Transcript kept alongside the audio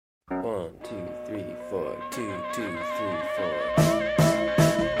1, 2, 3, 4. 2, 2, 3, 4.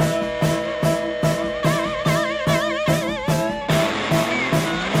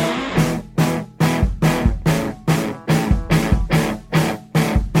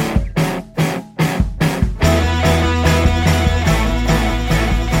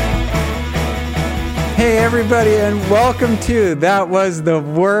 Hey everybody, and welcome to That Was the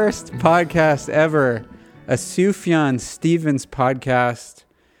Worst Podcast Ever, a Sufjan Stevens podcast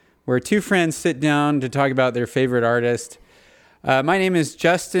where two friends sit down to talk about their favorite artist. My name is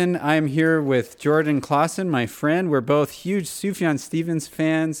Justin. I'm here with Jordan Clausen, my friend. We're both huge Sufjan Stevens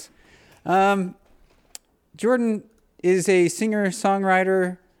fans. Jordan is a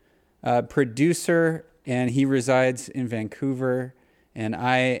singer-songwriter, producer, and he resides in Vancouver. And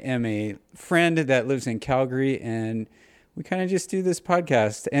I am a friend that lives in Calgary, and we kind of just do this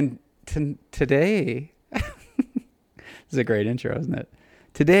podcast. And today, this is a great intro, isn't it?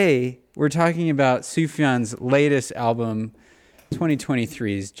 Today, we're talking about Sufjan's latest album,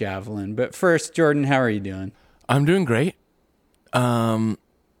 2023's Javelin. But first, Jordan, how are you doing? I'm doing great. I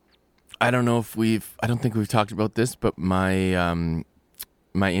don't think we've talked about this, but my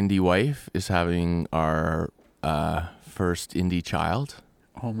indie wife is having our first indie child.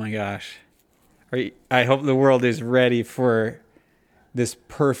 Oh my gosh. I hope the world is ready for this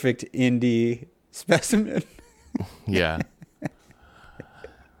perfect indie specimen. Yeah.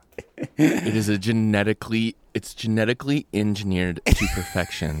 It's genetically engineered to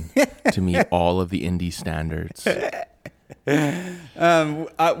perfection to meet all of the indie standards.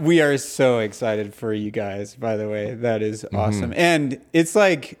 We are so excited for you guys, by the way. That is awesome. And it's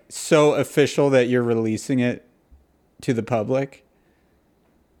like so official that you're releasing it to the public.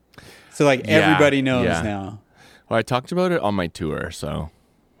 So like everybody knows now. Well, I talked about it on my tour, so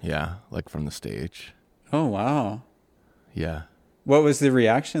yeah, like from the stage. Oh, wow. Yeah. What was the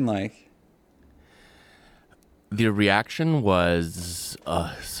reaction like? The reaction was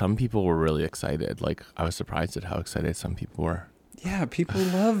some people were really excited. Like I was surprised at how excited some people were. Yeah, people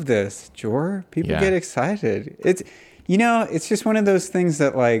love this, Jor. People get excited. It's just one of those things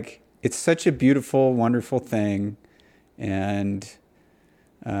that like, it's such a beautiful, wonderful thing. And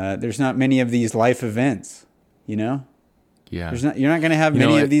there's not many of these life events, you know? Yeah. You're not going to have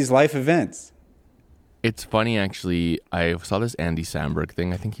many of these life events. It's funny, actually. I saw this Andy Samberg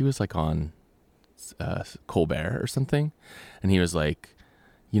thing. I think he was like on Colbert or something. And he was like,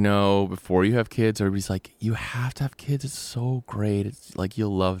 before you have kids, everybody's like, you have to have kids. It's so great. It's like,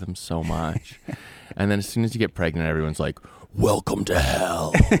 you'll love them so much. And then as soon as you get pregnant, everyone's like, welcome to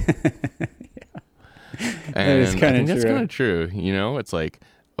hell. And I think that's kind of true. It's like,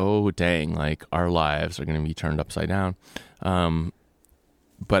 oh, dang, like our lives are going to be turned upside down.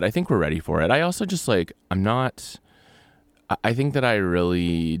 But I think we're ready for it. I also just like, I think that I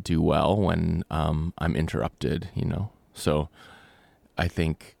really do well when I'm interrupted, So I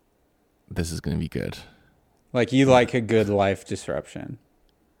think this is going to be good. Like you like a good life disruption.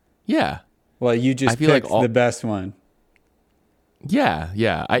 Yeah. Well, you just picked the best one. Yeah.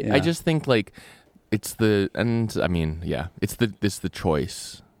 I just think like, it's the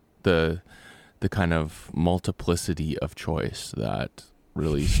choice, the kind of multiplicity of choice that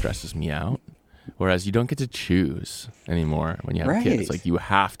really stresses me out. Whereas you don't get to choose anymore when you have kids. Like you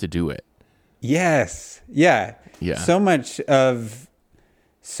have to do it. Yes. Yeah. Yeah. So much of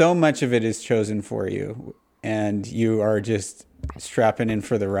it is chosen for you, and you are just strapping in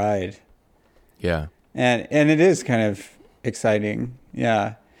for the ride. Yeah. And it is kind of exciting.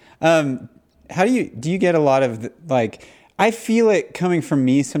 Yeah. How do you get a lot of like, I feel it coming from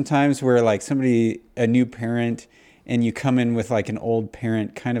me sometimes where like a new parent, and you come in with like an old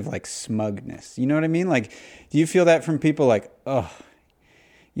parent kind of like smugness. You know what I mean? Like, do you feel that from people like, oh,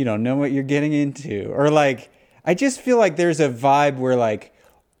 you don't know what you're getting into? Or like, I just feel like there's a vibe where like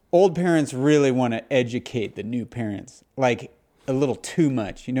old parents really want to educate the new parents, like a little too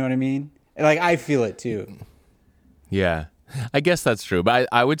much. You know what I mean? Like, I feel it too. Yeah. I guess that's true, but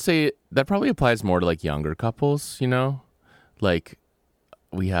I would say that probably applies more to like younger couples, Like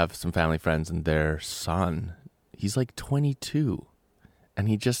we have some family friends and their son, he's like 22 and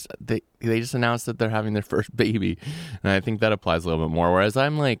they just announced that they're having their first baby. And I think that applies a little bit more. Whereas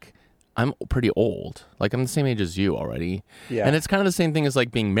I'm pretty old. Like I'm the same age as you already. Yeah. And it's kind of the same thing as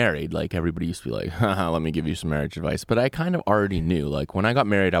like being married. Like everybody used to be like, haha, let me give you some marriage advice. But I kind of already knew, like when I got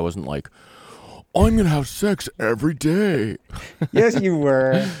married, I wasn't like, I'm going to have sex every day. Yes, you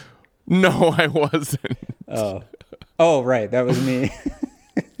were. No, I wasn't. Oh, right. That was me.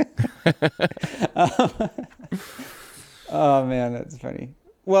 Oh, man, that's funny.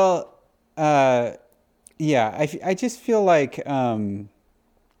 Well, yeah, I just feel like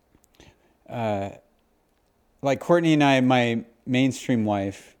like Courtney and I, my mainstream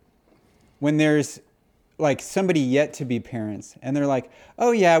wife, when there's like somebody yet to be parents and they're like,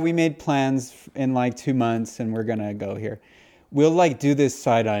 oh yeah, we made plans in like 2 months and we're going to go here. We'll like do this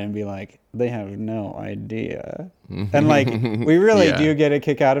side eye and be like, they have no idea. And like, we really do get a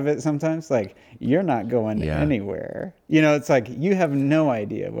kick out of it sometimes. Like, you're not going anywhere. You know, it's like, you have no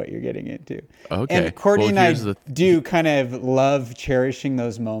idea what you're getting into. Okay. And Courtney and I do kind of love cherishing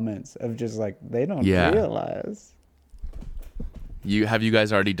those moments of just like, they don't realize. Have you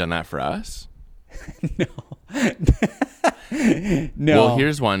guys already done that for us? No. No. Well,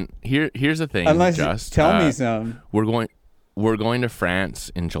 here's one. Here's the thing. Unless just tell me some. We're going to France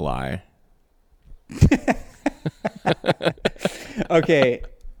in July. Okay,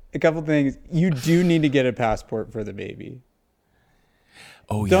 a couple things. You do need to get a passport for the baby.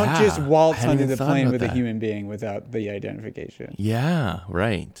 Oh, Don't just waltz onto the plane with a human being without the identification. Yeah,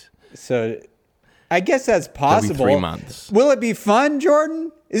 right. So I guess that's possible. That'll be 3 months. Will it be fun,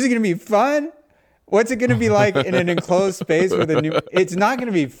 Jordan? Is it going to be fun? What's it going to be like in an enclosed space with a new... It's not going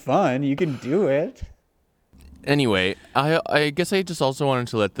to be fun. You can do it. Anyway, I guess I just also wanted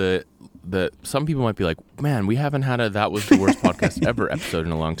to let the some people might be like, man, we haven't had a that was the worst podcast ever episode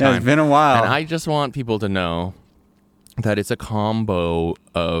in a long time. Yeah, it's been a while. And I just want people to know that it's a combo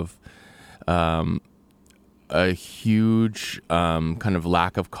of a huge kind of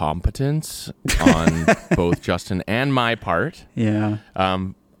lack of competence on both Justin and my part. Yeah.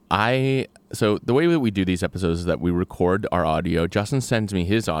 So the way that we do these episodes is that we record our audio. Justin sends me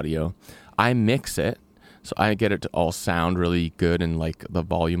his audio. I mix it. So I get it to all sound really good and like the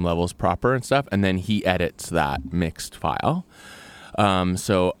volume levels proper and stuff. And then he edits that mixed file.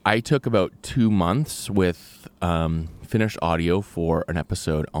 So I took about 2 months with finished audio for an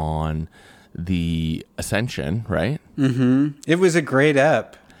episode on the Ascension, right? Mm-hmm. It was a great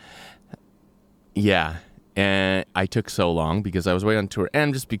ep. Yeah. And I took so long because I was away on tour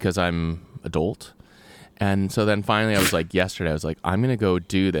and just because I'm adult. And so then finally I was like, yesterday, I was like, I'm going to go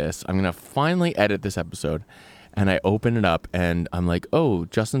do this. I'm going to finally edit this episode. And I open it up and I'm like, oh,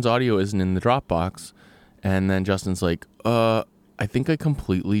 Justin's audio isn't in the Dropbox. And then Justin's like, I think I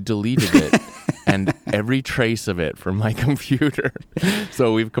completely deleted it and every trace of it from my computer.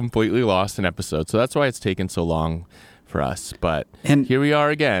 So we've completely lost an episode. So that's why it's taken so long for us. But here we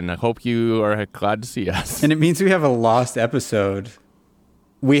are again. I hope you are glad to see us. And it means we have a lost episode.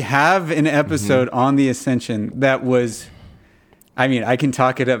 We have an episode on the Ascension that was, I mean, I can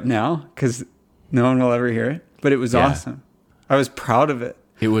talk it up now because no one will ever hear it, but it was awesome. I was proud of it.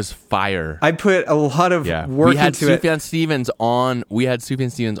 It was fire. I put a lot of work into it. We had Sufjan Stevens on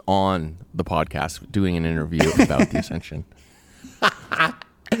the podcast doing an interview about the Ascension.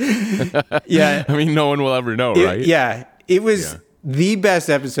 Yeah. I mean, no one will ever know, right? Yeah. It was the best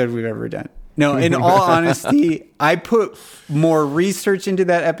episode we've ever done. No, in all honesty, I put more research into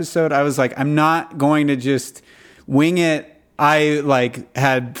that episode. I was like, I'm not going to just wing it. I like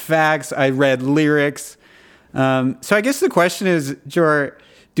had facts. I read lyrics. So I guess the question is, Jor,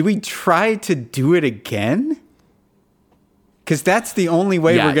 do we try to do it again? Because that's the only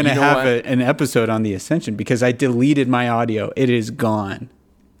way we're going to have an episode on the Ascension, because I deleted my audio. It is gone.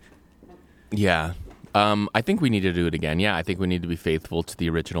 Yeah. I think we need to do it again. Yeah, I think we need to be faithful to the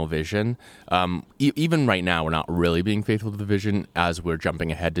original vision. Even right now, we're not really being faithful to the vision as we're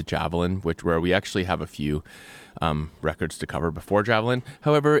jumping ahead to Javelin, where we actually have a few records to cover before Javelin.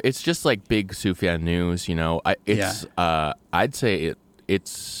 However, it's just like big Sufjan news. You know, I'd say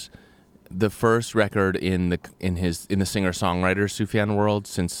it's the first record in the singer-songwriter Sufjan world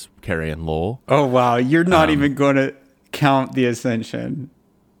since Carrie and Lowell. Oh wow, you're not even going to count the Ascension.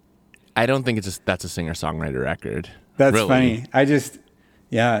 I don't think that's a singer-songwriter record. That's really funny.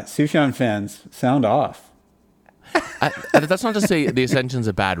 Sufjan fans sound off. That's not to say the Ascension's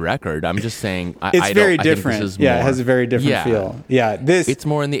a bad record. I'm just saying it's very different. It has a very different feel. Yeah, it's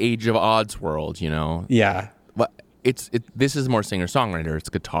more in the Age of Odds world, you know. Yeah, but this is more singer-songwriter. It's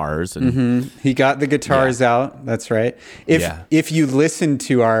guitars and he got the guitars out. That's right. If you listen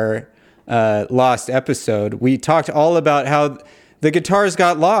to our lost episode, we talked all about how the guitars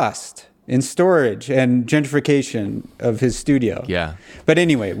got lost in storage and gentrification of his studio. Yeah. But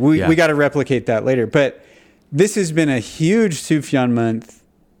anyway, we got to replicate that later. But this has been a huge Sufjan month,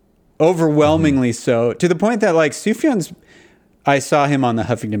 overwhelmingly so, to the point that like Sufjan's, I saw him on the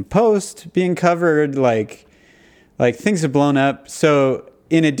Huffington Post being covered, like things have blown up. So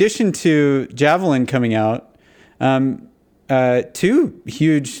in addition to Javelin coming out, two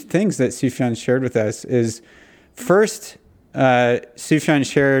huge things that Sufjan shared with us is first, Sufjan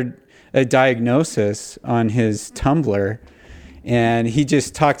shared a diagnosis on his Tumblr, And he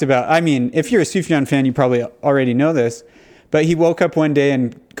just talked about, I mean, if you're a Sufjan fan, you probably already know this, but he woke up one day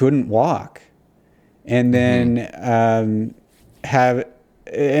and couldn't walk. And then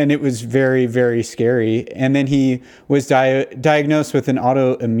and it was very, very scary. And then he was diagnosed with an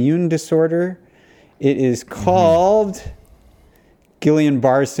autoimmune disorder. It is called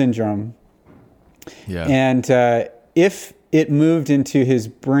Guillain-Barré syndrome. Yeah. And if it moved into his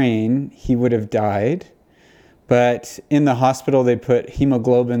brain, he would have died. But in the hospital, they put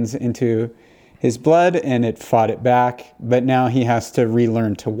hemoglobins into his blood and it fought it back. But now he has to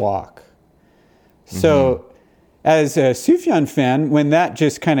relearn to walk. So as a Sufjan fan, when that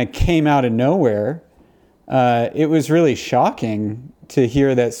just kind of came out of nowhere, it was really shocking to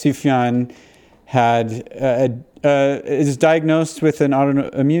hear that Sufjan is diagnosed with an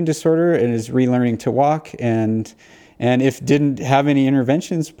autoimmune disorder and is relearning to walk, and if didn't have any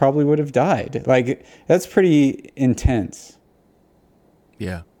interventions, probably would have died. Like, that's pretty intense.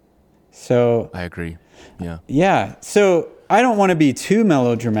 Yeah. So I agree. Yeah. Yeah. So I don't want to be too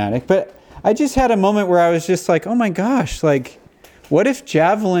melodramatic, but I just had a moment where I was just like, oh my gosh, like, what if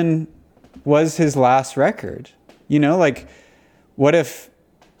Javelin was his last record? You know, like, what if,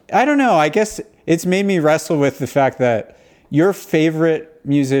 I don't know, I guess it's made me wrestle with the fact that your favorite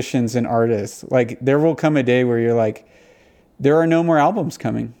musicians and artists, like, there will come a day where you're like, there are no more albums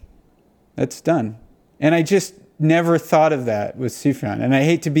coming. That's done. And I just never thought of that with Sufjan. And I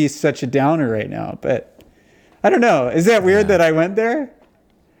hate to be such a downer right now, but I don't know. Is that weird that I went there?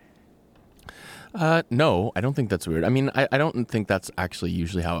 No, I don't think that's weird. I mean, I don't think that's actually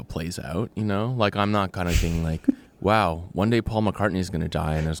usually how it plays out, you know? Like, I'm not kind of thinking like, wow, one day Paul McCartney is going to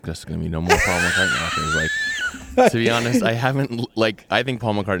die and there's just going to be no more Paul McCartney records. Like, to be honest, I haven't, like, I think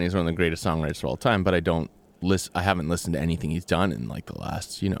Paul McCartney is one of the greatest songwriters of all time, but I haven't listened to anything he's done in like the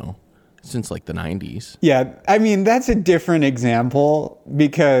last, since like the 90s. Yeah, I mean, that's a different example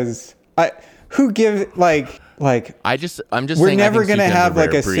because I'm just we're saying, never going to have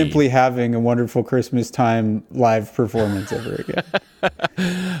like a Simply Having a Wonderful Christmas Time live performance ever again.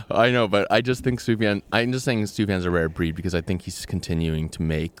 I know, but I'm just saying Sufjan's a rare breed because I think he's continuing to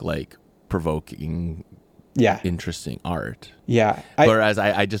make like provoking, interesting art. Yeah. Whereas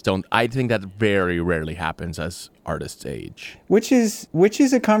I just don't. I think that very rarely happens as artists age. Which is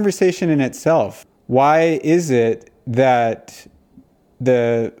a conversation in itself. Why is it that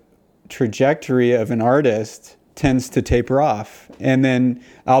the trajectory of an artist tends to taper off, and then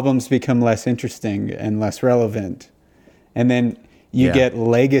albums become less interesting and less relevant, and then you get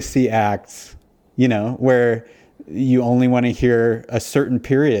legacy acts, where you only want to hear a certain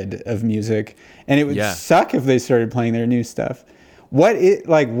period of music, and it would suck if they started playing their new stuff. What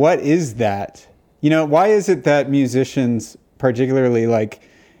is that? Why is it that musicians, particularly like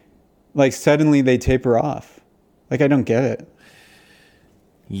suddenly they taper off? Like, I don't get it.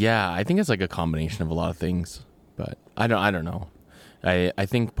 Yeah, I think it's like a combination of a lot of things, but I don't know. I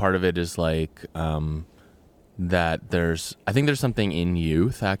think part of it is like that there's something in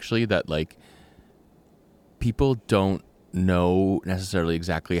youth actually that like people don't know necessarily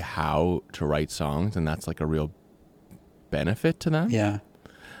exactly how to write songs, and that's like a real benefit to them. Yeah.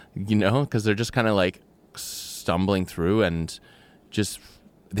 Because they're just kind of like stumbling through and just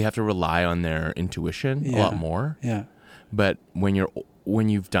they have to rely on their intuition a lot more. Yeah. But when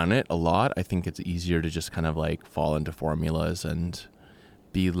you've done it a lot, I think it's easier to just kind of like fall into formulas and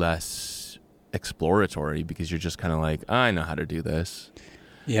be less exploratory because you're just kind of like, I know how to do this.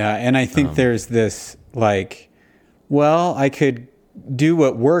 Yeah, and I think there's this like, well, I could do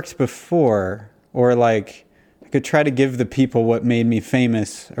what worked before, or like I could try to give the people what made me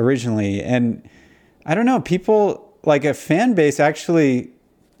famous originally. And I don't know, people, like a fan base actually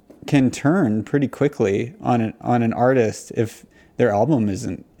can turn pretty quickly on an artist if their album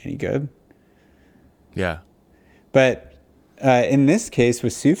isn't any good. Yeah. But in this case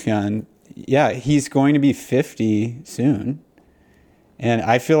with Sufjan, he's going to be 50 soon. And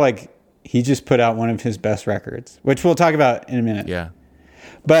I feel like he just put out one of his best records, which we'll talk about in a minute. Yeah.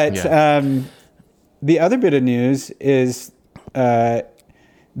 But the other bit of news is then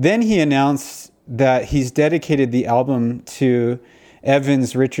he announced that he's dedicated the album to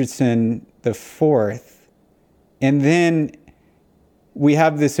Evans Richardson IV. And then we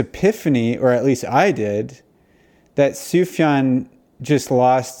have this epiphany, or at least I did, that Sufjan just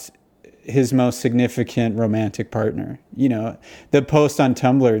lost his most significant romantic partner. The post on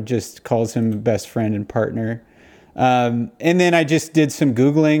Tumblr just calls him best friend and partner. And then I just did some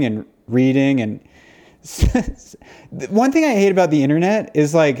Googling and reading. And one thing I hate about the internet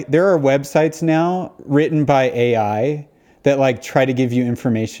is like there are websites now written by AI that like try to give you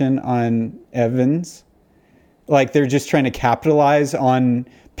information on Evans. like they're just trying to capitalize on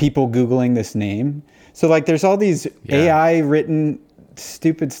people Googling this name. So like there's all these AI written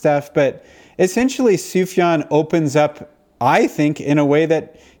stupid stuff, but essentially Sufjan opens up, I think, in a way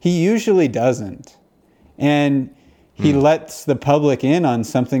that he usually doesn't. And he lets the public in on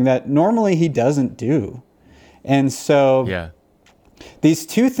something that normally he doesn't do. And so these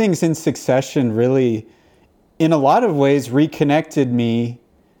two things in succession really, in a lot of ways, reconnected me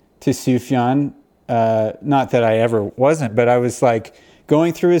to Sufjan. Not that I ever wasn't, but I was like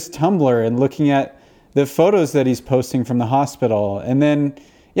going through his Tumblr and looking at the photos that he's posting from the hospital. And then,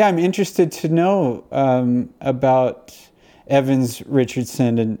 I'm interested to know about Evans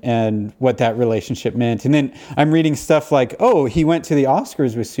Richardson and what that relationship meant. And then I'm reading stuff like, oh, he went to the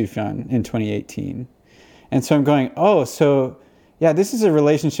Oscars with Sufjan in 2018. And so I'm going, oh, so this is a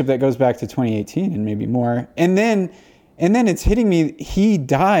relationship that goes back to 2018 and maybe more. And then it's hitting me, he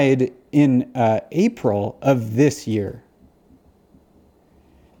died in April of this year.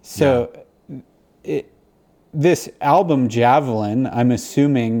 So this album, Javelin, I'm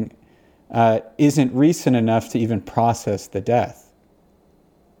assuming isn't recent enough to even process the death.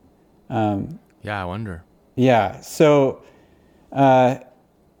 I wonder. Yeah. So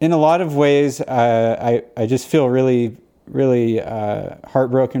in a lot of ways, I just feel really, really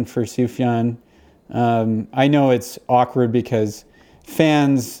heartbroken for Sufjan. I know it's awkward because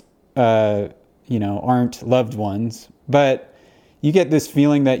fans, aren't loved ones, but you get this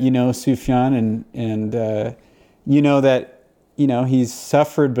feeling that Sufjan and that he's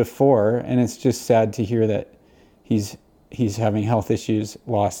suffered before, and it's just sad to hear that he's having health issues,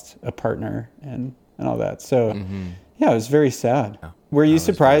 lost a partner, and all that. So it was very sad. Yeah. Were you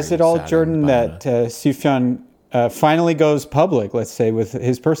surprised at all, Jordan, that Sufjan finally goes public, let's say, with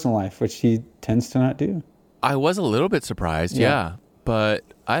his personal life, which he tends to not do? I was a little bit surprised, but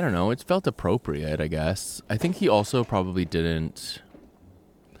I don't know. It felt appropriate, I guess. I think he also probably didn't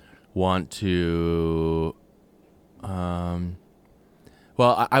want to... I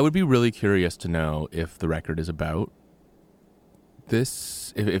would be really curious to know if the record is about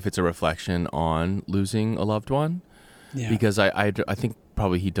this, if it's a reflection on losing a loved one. Yeah. Because I think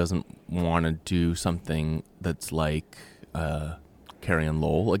probably he doesn't want to do something that's like Carrie and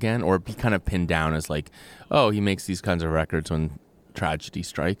Lowell again, or be kind of pinned down as like, oh, he makes these kinds of records when tragedy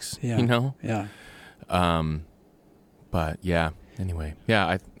strikes, Yeah. But anyway,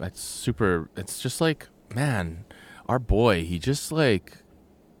 it's just like, man, our boy, he just like,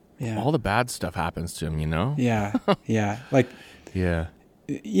 all the bad stuff happens to him, Yeah. Like,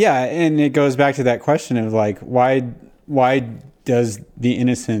 and it goes back to that question of like, why does the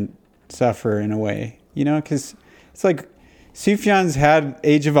innocent suffer in a way, because it's like Sufjan's had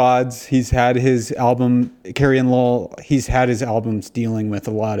Age of Odds. He's had his album, Carrie and Lowell. He's had his albums dealing with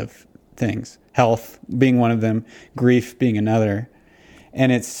a lot of things, health being one of them, grief being another.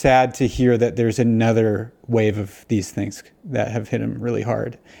 And it's sad to hear that there's another wave of these things that have hit him really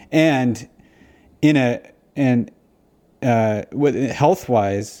hard. And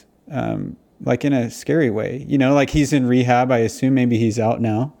health-wise, like in a scary way, like he's in rehab. I assume maybe he's out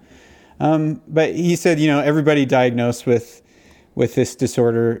now. But he said, everybody diagnosed with this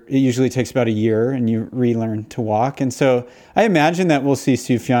disorder, it usually takes about a year and you relearn to walk. And so I imagine that we'll see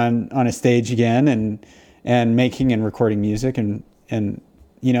Sufjan on a stage again and making and recording music. And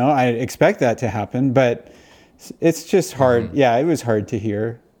I expect that to happen, but it's just hard. Mm-hmm. Yeah, it was hard to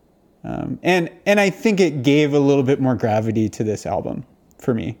hear. And I think it gave a little bit more gravity to this album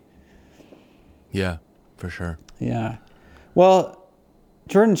for me. Yeah, for sure. Yeah. Well,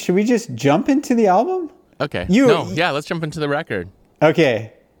 Jordan, should we just jump into the album? Okay. Let's jump into the record.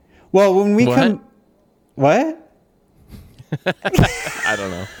 Okay. Well, when we come... What? I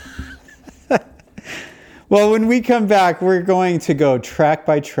don't know. Well, when we come back, we're going to go track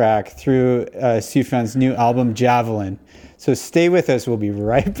by track through Sufjan's new album, Javelin. So stay with us. We'll be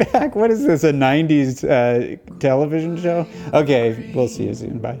right back. What is this, a 90s television show? Okay, we'll see you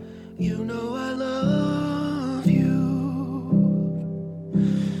soon. Bye. I love you,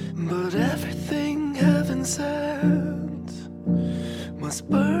 but everything heaven sent must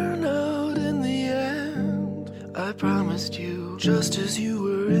burn out in the end. I promised you, just as you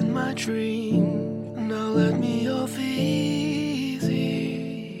were in my dream. Now let me off easy.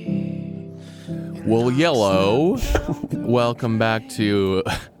 Well, yellow. Welcome back to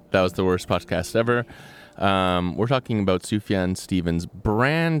That Was the Worst Podcast Ever. We're talking about Sufjan Stevens'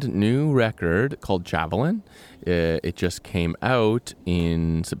 brand new record called Javelin. It just came out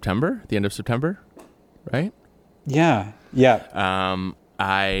in September, the end of September, right? Yeah.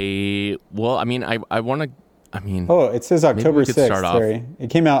 I want to, oh, it says October 6th. Sorry. It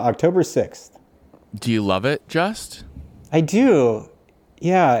came out October 6th. Do you love it, Just? I do.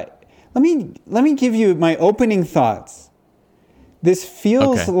 Yeah. Let me give you my opening thoughts. This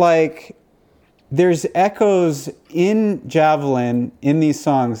feels like there's echoes in Javelin, in these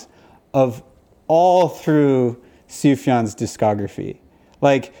songs, of all through Sufjan's discography.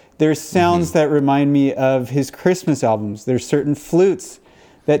 Like, there's sounds that remind me of his Christmas albums. There's certain flutes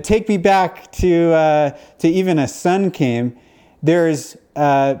that take me back to even A Sun Came. There's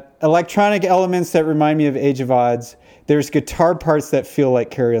electronic elements that remind me of Age of Odds. There's guitar parts that feel like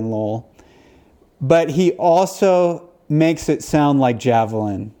Carrie and Lowell. But he also makes it sound like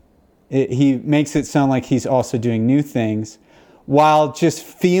Javelin. He makes it sound like he's also doing new things while just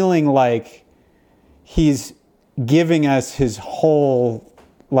feeling like he's giving us his whole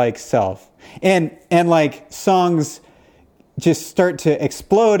like self. And like songs just start to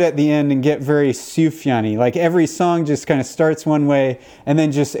explode at the end and get very Sufjan-y. Like every song just kind of starts one way and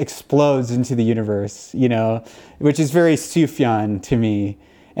then just explodes into the universe, you know, which is very Sufjan to me.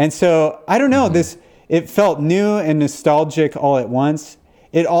 And so, I don't know, it felt new and nostalgic all at once.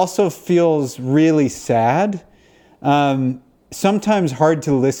 It also feels really sad. Sometimes hard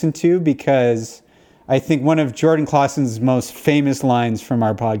to listen to because I think one of Jordan Clausen's most famous lines from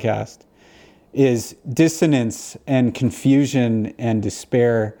our podcast is dissonance and confusion and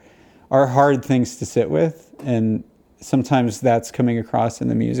despair are hard things to sit with. And sometimes that's coming across in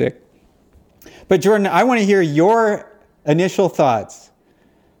the music. But Jordan, I want to hear your initial thoughts.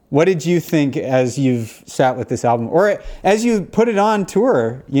 What did you think as you've sat with this album or as you put it on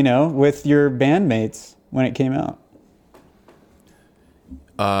tour, you know, with your bandmates when it came out?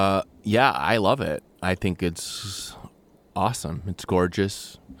 Yeah, I love it. I think it's awesome. It's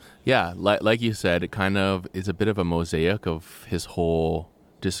gorgeous. Yeah, like you said, it kind of is a bit of a mosaic of his whole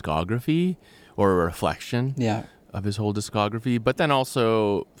discography or a reflection of his whole discography, but then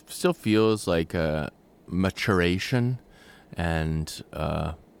also still feels like a maturation and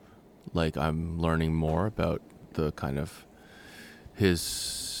like I'm learning more about the kind of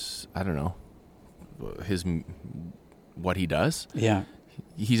his, I don't know, what he does. Yeah.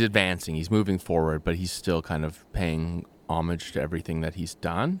 He's advancing, he's moving forward, but he's still kind of paying homage to everything that he's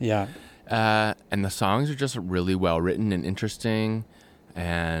done. Yeah. And the songs are just really well written and interesting.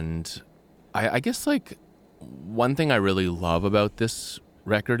 And I guess like one thing I really love about this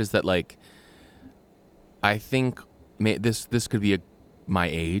record is that like I think this could be my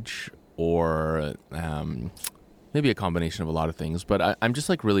age or maybe a combination of a lot of things, but I'm just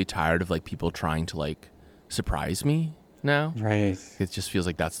like really tired of like people trying to like surprise me now. Right. It just feels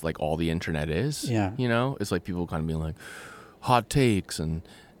like that's like all the internet is. Yeah. You know, it's like people kind of being like hot takes and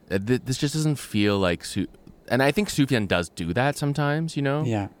this just doesn't feel like and I think Sufjan does do that sometimes, you know?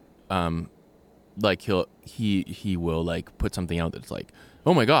 Yeah. Like he will like put something out that's like,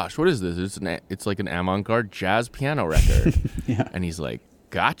 oh my gosh, what is this? It's like an avant-garde jazz piano record. Yeah. And he's like,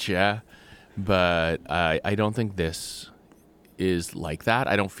 gotcha. But I don't think this is like that.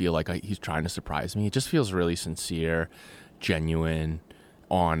 I don't feel like he's trying to surprise me. It just feels really sincere, genuine,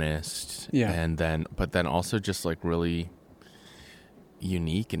 honest. Yeah. But then also just like really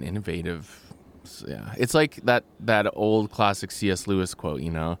unique and innovative. So, yeah. It's like that old classic C.S. Lewis quote,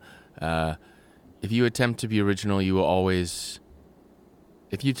 you know, if you attempt to be original, you will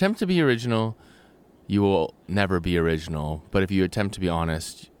never be original. But if you attempt to be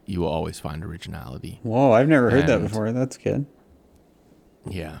honest, you will always find originality. Whoa, I've never heard that before. That's good.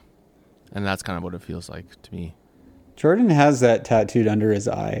 Yeah. And that's kind of what it feels like to me. Jordan has that tattooed under his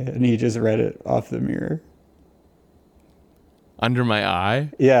eye, and he just read it off the mirror. Under my eye?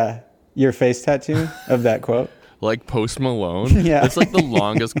 Yeah. Your face tattoo of that quote. Like Post Malone? Yeah. It's like the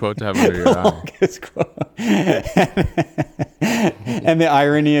longest quote to have under your eye. Longest quote. And the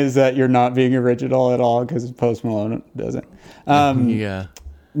irony is that you're not being original at all because Post Malone doesn't. Yeah.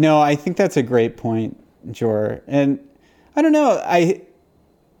 No, I think that's a great point, Jor. And I don't know.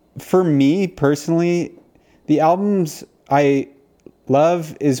 For me personally, the albums I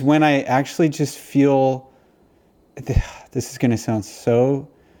love is when I actually just feel, this is going to sound so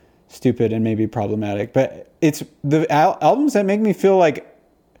stupid and maybe problematic, but it's the albums that make me feel like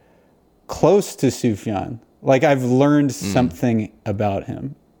close to Sufjan. Like I've learned something about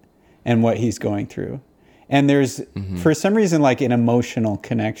him and what he's going through. And there's, for some reason, like an emotional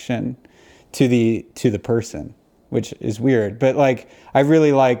connection to the person, which is weird. But like, I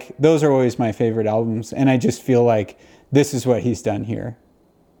really like, those are always my favorite albums. And I just feel like this is what he's done here,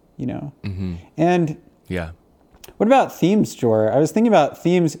 you know? And yeah. What about themes, Jor? I was thinking about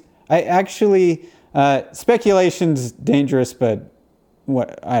themes. I actually, speculation's dangerous, but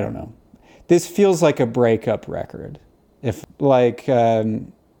I don't know. This feels like a breakup record. If like,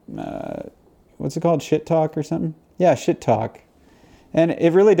 what's it called? Shit Talk or something? Yeah, Shit Talk. And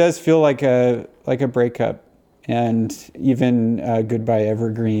it really does feel like a breakup, and even Goodbye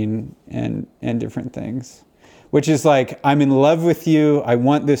Evergreen and different things, which is like, I'm in love with you. I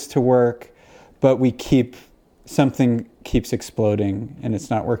want this to work, but something keeps exploding and it's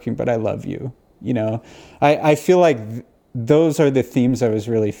not working, but I love you. You know, I feel like those are the themes I was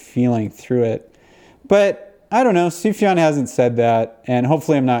really feeling through it. But I don't know. Sufjan hasn't said that, and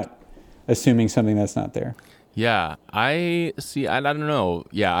hopefully I'm not assuming something that's not there. Yeah, I see. I don't know.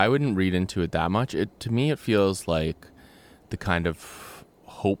 Yeah, I wouldn't read into it that much. To me, it feels like the kind of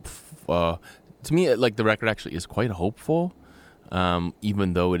hope. To me, like the record actually is quite hopeful,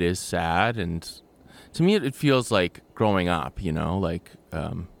 even though it is sad. And to me, it feels like growing up. You know, like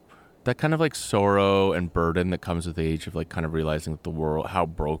that kind of like sorrow and burden that comes with age of like kind of realizing that the world, how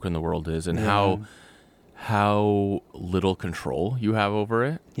broken the world is, and how little control you have over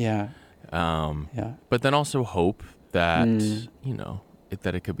it. Yeah. But then also hope that, you know,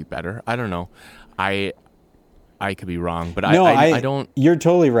 that it could be better. I don't know. I could be wrong, but I don't. You're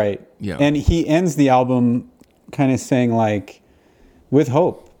totally right. Yeah. And he ends the album kind of saying like, with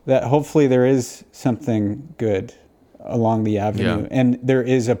hope, that hopefully there is something good along the avenue. Yeah. And there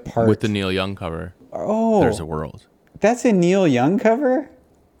is a part. With the Neil Young cover. Oh. There's a world. That's a Neil Young cover?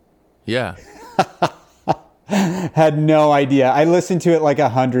 Yeah. Had no idea. I listened to it like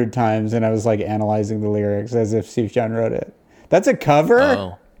 100 times and I was like analyzing the lyrics as if Sufjan wrote it. That's a cover?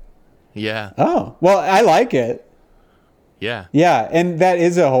 Oh. Yeah. Oh. Well, I like it. Yeah. Yeah, and that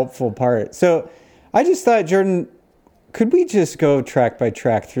is a hopeful part. So I just thought, Jordan, could we just go track by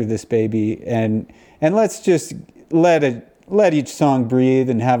track through this baby and let's just let each song breathe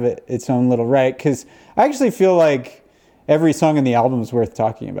and have its own little right? Because I actually feel like every song in the album is worth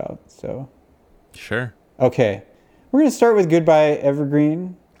talking about. So Sure. Okay, we're going to start with Goodbye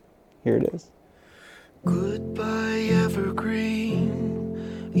Evergreen. Here it is. Goodbye,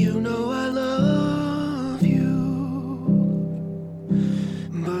 evergreen. You know I love you,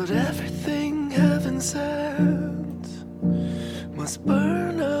 but everything heaven sent must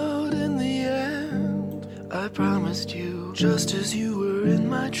burn out in the end. I promised you, just as you were in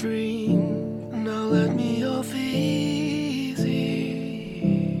my dream. Now let me off easy,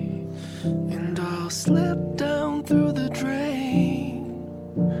 and I'll slip down through the drain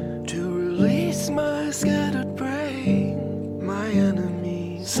to release my scattered brain. My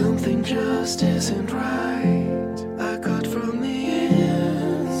enemy, something just isn't right. I cut from the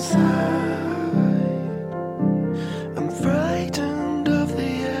inside. I'm frightened of the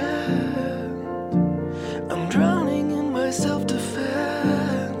end. I'm drowning in my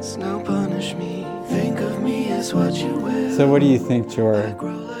self-defense. Now punish me, think of me as what you will. So what do you think, Jor? I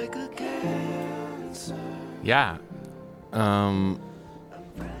grow like a cancer. Yeah.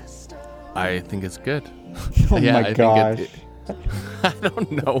 I think it's good. Oh yeah, my I gosh. think I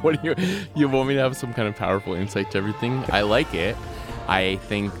don't know. What do you want me to have some kind of powerful insight to everything? I like it. I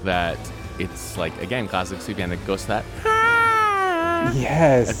think that it's like, again, classic Sufjan. It goes to that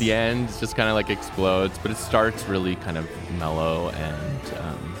Yes. at the end. It just kind of like explodes, but it starts really kind of mellow. And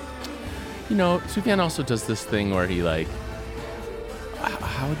you know, Sufjan also does this thing where he like,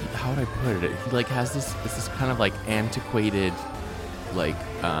 how would I put it? He like has this kind of like antiquated like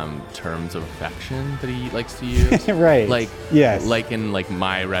terms of affection that he likes to use. Right. Like, yes. like in like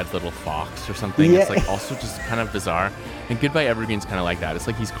My Red Little Fox or something. Yeah. It's like also just kind of bizarre. And Goodbye Evergreen's kind of like that. It's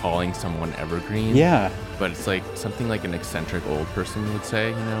like he's calling someone evergreen. Yeah. But it's like something like an eccentric old person would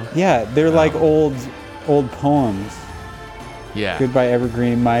say, you know? Yeah, they're like old poems. Yeah. Goodbye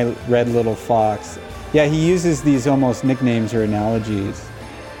Evergreen, My Red Little Fox. Yeah, he uses these almost nicknames or analogies.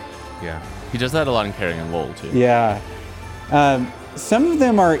 Yeah. He does that a lot in Carrying on Lowell too. Yeah. Some of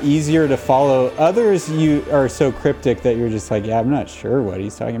them are easier to follow. Others you are so cryptic that you're just like, yeah, I'm not sure what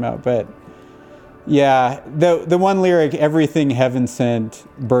he's talking about. But yeah, the one lyric, everything heaven sent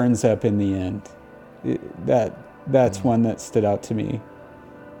burns up in the end. That's one that stood out to me.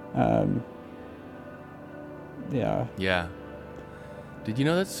 Yeah. Yeah. Did you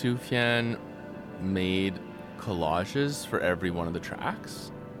know that Sufjan made collages for every one of the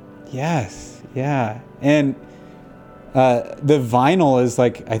tracks? Yes. Yeah. And the vinyl is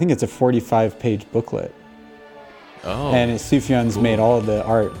like, I think it's a 45-page booklet. Oh. And Sufjan's made all of the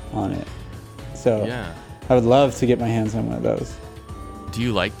art on it. So Yeah. I would love to get my hands on one of those. Do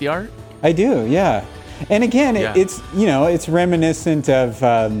you like the art? I do, yeah. And again, Yeah. it's, you know, it's reminiscent of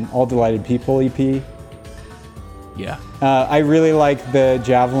All Delighted People EP. Yeah. I really like the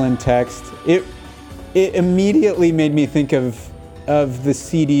Javelin text. It immediately made me think of the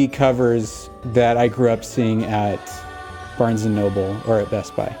CD covers that I grew up seeing at Barnes & Noble or at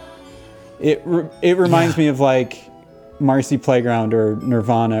Best Buy. it reminds me of like Marcy Playground or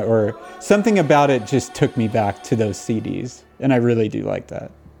Nirvana, or something about it just took me back to those CDs, and I really do like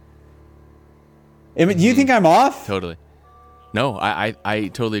that. Do you think I'm off? Totally. No, I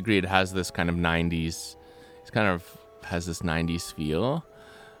totally agree. It has this kind of 90s, it's kind of has this 90s feel.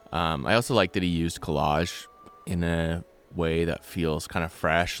 I also like that he used collage in a way that feels kind of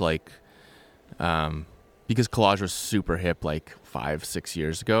fresh, like because collage was super hip like 5-6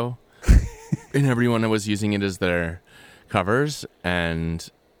 years ago, and everyone was using it as their covers, and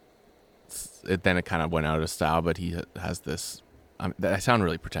then it kind of went out of style. But he has this. I sound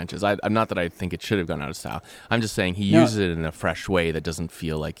really pretentious. I'm not that I think it should have gone out of style. I'm just saying he uses it in a fresh way that doesn't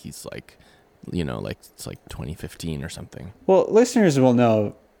feel like he's like, like it's like 2015 or something. Well, listeners will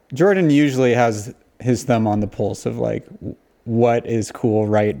know Jordan usually has his thumb on the pulse of like what is cool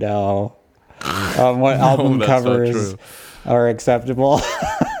right now, what album covers are acceptable.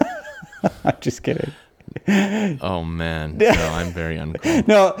 I'm just kidding. Oh man, no, I'm very uncool.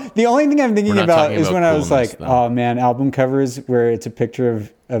 No, the only thing I'm thinking about is when I was like, though. oh man, album covers where it's a picture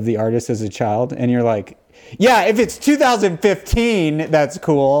of the artist as a child, and you're like, yeah, if it's 2015, that's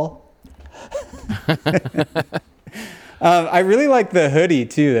cool. I really like the hoodie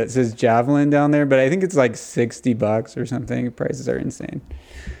too that says Javelin down there, but I think it's like $60 or something. Prices are insane.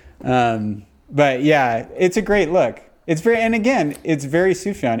 But yeah, it's a great look. It's very, and again, it's very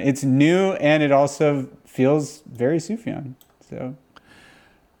Sufjan. It's new, and it also feels very Sufjan.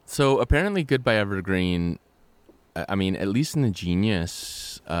 So apparently, Goodbye Evergreen. I mean, at least in the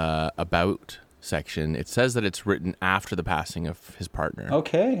Genius about section, it says that it's written after the passing of his partner.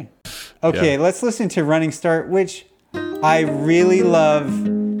 Okay, let's listen to Running Start, which I really love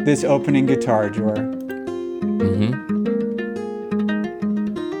this opening guitar, Jor. Mm-hmm.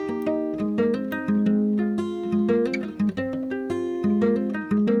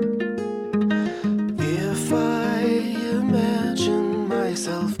 If I imagine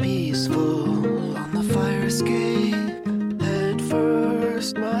myself peaceful on the fire escape, head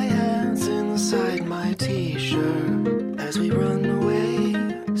first, my hands inside my t-shirt as we run away.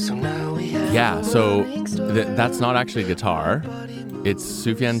 So now we have So that's not actually a guitar. It's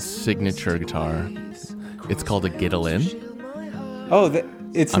Sufjan's signature guitar. It's called a Javelin. Oh,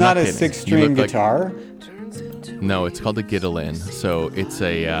 it's not a 6-string guitar? No, it's called a Javelin. So it's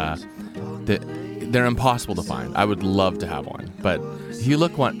a... they're impossible to find. I would love to have one. But if you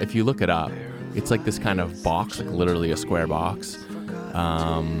look it up, it's like this kind of box, like literally a square box,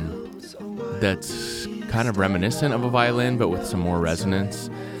 that's kind of reminiscent of a violin, but with some more resonance.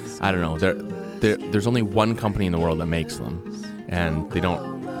 I don't know. There's only one company in the world that makes them, and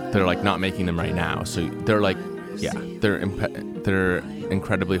they're like not making them right now. So they're like, they're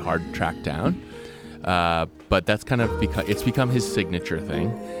incredibly hard to track down. But that's kind of it's become his signature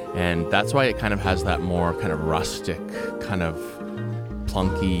thing, and that's why it kind of has that more kind of rustic, kind of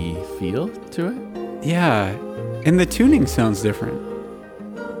plunky feel to it. Yeah, and the tuning sounds different.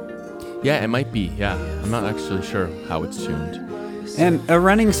 Yeah, it might be. Yeah, I'm not actually sure how it's tuned. And A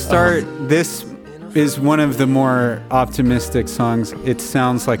Running Start, this is one of the more optimistic songs. It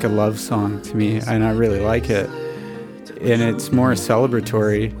sounds like a love song to me, and I really like it. And it's more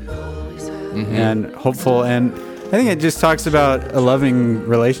celebratory and hopeful. And I think it just talks about a loving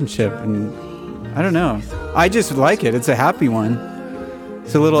relationship. And I don't know. I just like it. It's a happy one.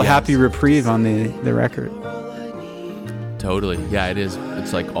 It's a little happy reprieve on the record. Totally. Yeah, it is.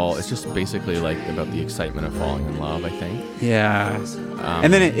 It's just basically like about the excitement of falling in love, I think. Yeah.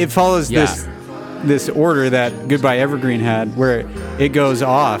 And then it follows this order that Goodbye Evergreen had, where it goes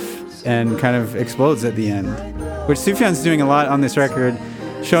off and kind of explodes at the end, which Sufjan's doing a lot on this record,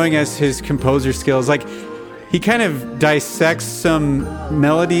 showing us his composer skills. Like, he kind of dissects some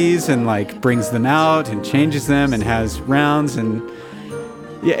melodies and like brings them out and changes them and has rounds, and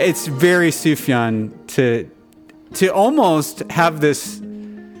yeah, it's very Sufjan to almost have this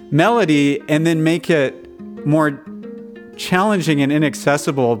melody and then make it more challenging and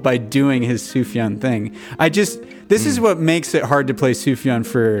inaccessible by doing his Sufjan thing. This is what makes it hard to play Sufjan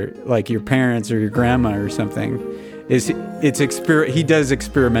for like your parents or your grandma or something. He does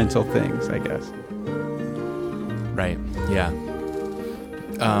experimental things, I guess. Right. Yeah.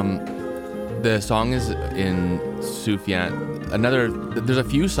 The song is in Sufjan. There's a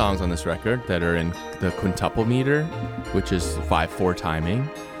few songs on this record that are in the quintuple meter, which is 5/4 timing,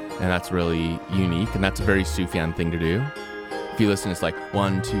 and that's really unique, and that's a very Sufjan thing to do. If you listen, it's like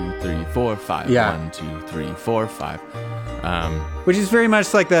 1, 2, 3, 4, 5. Yeah. 1, 2, 3, 4, 5. Which is very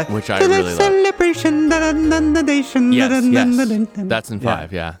much like the which I really love. Celebration. Yes. That's in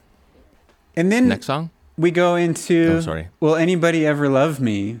 5. Yeah. And then next song we go into Oh, sorry. Will Anybody Ever Love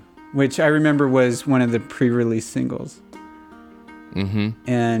Me, which I remember was one of the pre-release singles. Mm-hmm.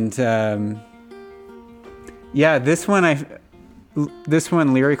 And yeah, this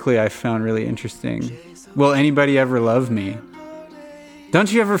one lyrically I found really interesting. Will anybody ever love me?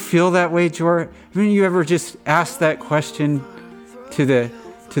 Don't you ever feel that way, Jor? Haven't you ever just asked that question to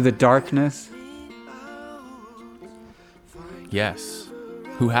the darkness? Yes.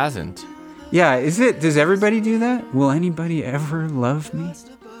 Who hasn't? Yeah, does everybody do that? Will anybody ever love me?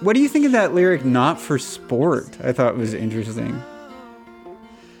 What do you think of that lyric, not for sport? I thought it was interesting.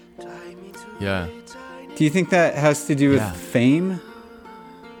 Yeah. Do you think that has to do with fame?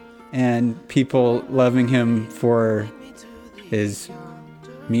 And people loving him for his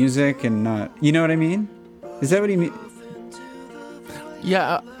music and not... You know what I mean? Is that what he mean?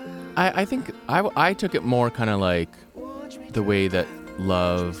 Yeah, I think I took it more kind of like the way that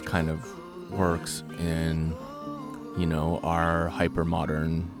love kind of works in, you know, our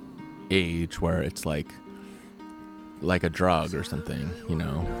hyper-modern age where it's like a drug or something, you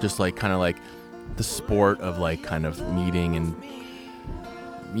know? Just like kind of like the sport of like kind of meeting and,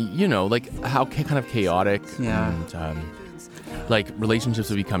 you know, like how kind of chaotic and like relationships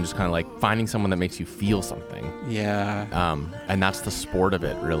have become just kind of like finding someone that makes you feel something. Yeah. And that's the sport of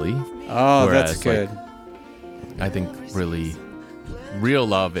it, really. Oh, that's good. Like, I think really real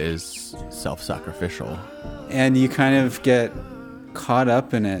love is self-sacrificial. And you kind of get caught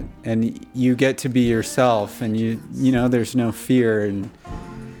up in it and you get to be yourself and you know, there's no fear and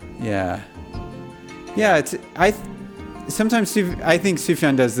sometimes I think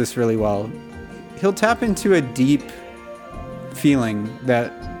Sufjan does this really well. He'll tap into a deep feeling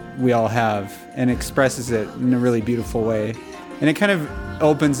that we all have and expresses it in a really beautiful way. And it kind of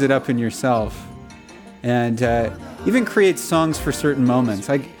opens it up in yourself and even creates songs for certain moments.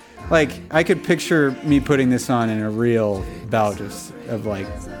 I could picture me putting this on in a real bout of like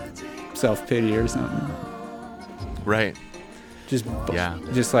self-pity or something. Right.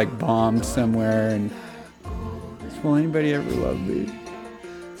 Just like bombed somewhere and will anybody ever love me?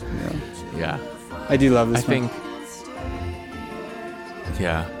 Yeah. I do love this I think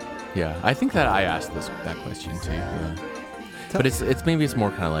I think that I asked that question too. Yeah. But it's maybe it's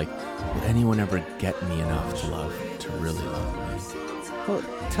more kind of like, will anyone ever get me enough to really love me? Well,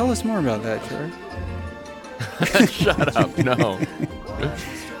 tell us more about that, Jordan. Shut up. No.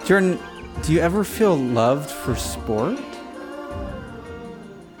 Jordan, do you ever feel loved for sport?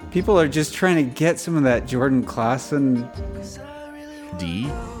 People are just trying to get some of that Jordan Klassen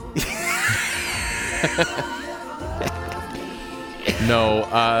D. No,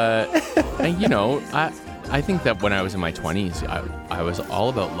 and you know, I think that when I was in my 20s, I was all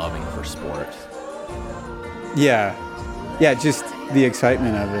about loving for sport. Yeah, just the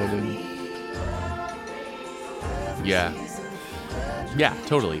excitement of it. Yeah,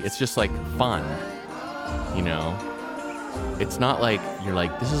 totally. It's just like fun, you know? It's not like you're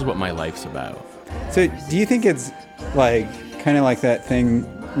like, this is what my life's about. So do you think it's like kind of like that thing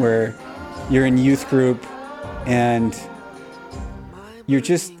where you're in youth group and you're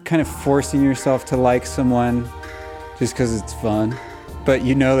just kind of forcing yourself to like someone just because it's fun, but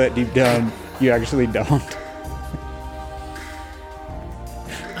you know that deep down you actually don't?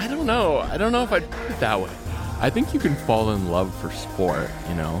 I don't know if I'd put it that way. I think you can fall in love for sport,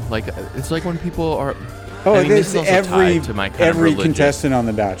 you know? Like, it's like when people are... Oh, I mean, this is every religious... contestant on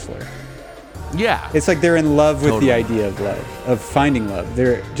The Bachelor. Yeah. It's like they're in love with the idea of love, of finding love.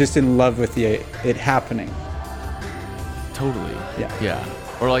 They're just in love with it happening. Totally. Yeah.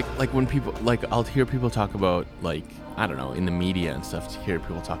 Or like when people, like, I'll hear people talk about, like, I don't know, in the media and stuff, to hear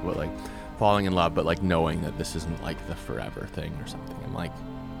people talk about, like, falling in love, but, like, knowing that this isn't, like, the forever thing or something. I'm like,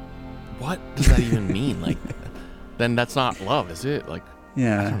 what does that even mean? Like, then that's not love, is it? Like,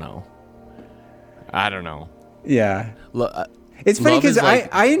 yeah. I don't know. Yeah. It's funny because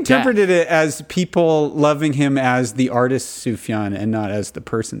I interpreted it as people loving him as the artist Sufjan and not as the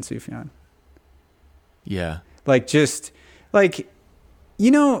person Sufjan. Yeah. Like, just, like,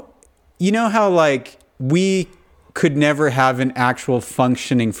 you know how, like, we could never have an actual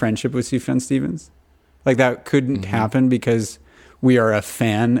functioning friendship with Sufjan Stevens? Like, that couldn't happen because we are a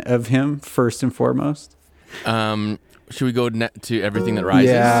fan of him, first and foremost. Should we go to Everything That Rises?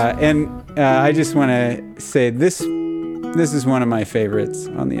 Yeah, and I just want to say this is one of my favorites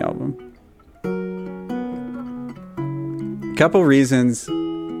on the album. Couple reasons.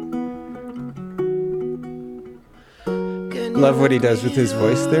 Love what he does with his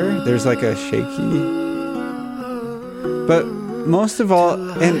voice there. There's like a shaky. But most of all,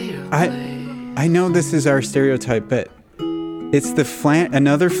 and I know this is our stereotype, but it's the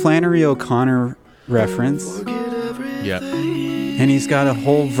another Flannery O'Connor reference. Yep. And he's got a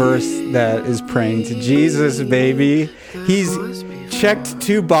whole verse that is praying to Jesus, baby. He's checked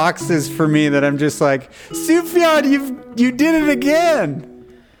 2 boxes for me that I'm just like, Sufjan, you did it again.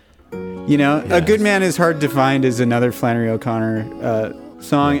 You know, Yes. A Good Man is Hard to Find is another Flannery O'Connor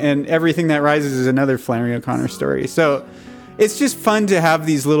song, and Everything That Rises is another Flannery O'Connor story. So it's just fun to have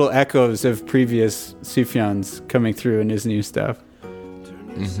these little echoes of previous Sufjans coming through in his new stuff.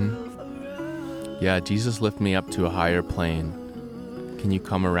 Yeah, Jesus lift me up to a higher plane. Can you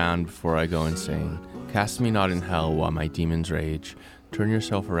come around before I go insane? Cast me not in hell while my demons rage. Turn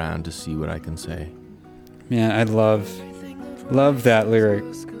yourself around to see what I can say. Man, I love that lyric.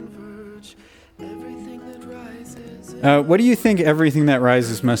 What do you think Everything That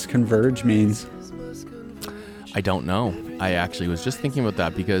Rises Must Converge means? I don't know. I actually was just thinking about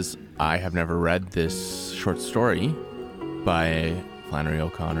that because I have never read this short story by Flannery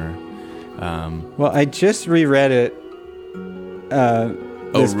O'Connor. Well, I just reread it.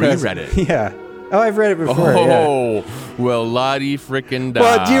 Reread it? Yeah. Oh, I've read it before. Yeah. Well, Lottie frickin' da.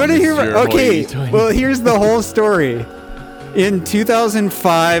 Well, do you want to hear? Mr. Okay. Hoity-toity. Well, here's the whole story. In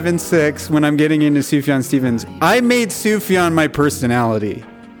 2005 and 6, when I'm getting into Sufjan Stevens, I made Sufjan my personality.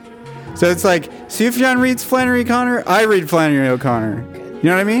 So it's like Sufjan reads Flannery O'Connor, I read Flannery O'Connor. You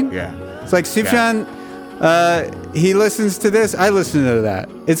know what I mean? Yeah. It's like Sufjan, he listens to this, I listen to that.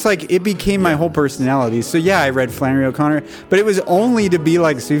 It's like it became my whole personality. So yeah, I read Flannery O'Connor, but it was only to be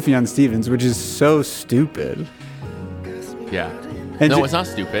like Sufjan Stevens, which is so stupid. Yeah. And No, it's not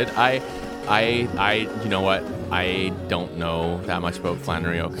stupid. I, you know what? I don't know that much about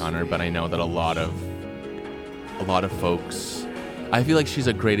Flannery O'Connor, but I know that a lot of folks, I feel like she's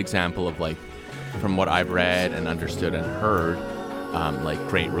a great example of, like, from what I've read and understood and heard, like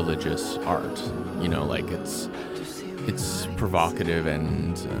great religious art. You know, like it's provocative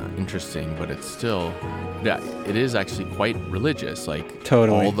and interesting, but it's still, yeah, it is actually quite religious. Like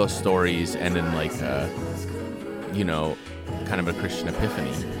Totally. all those stories end in like, you know, kind of a Christian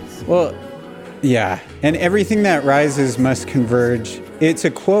epiphany. Well, yeah. And Everything That Rises Must Converge. It's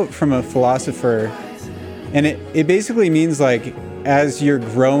a quote from a philosopher. And it basically means, like, as you're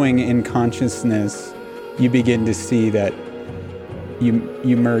growing in consciousness, you begin to see that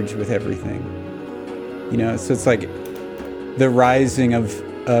you merge with everything. You know, so it's like the rising of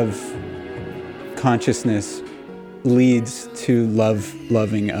consciousness leads to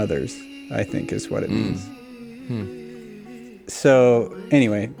loving others, I think is what it means. So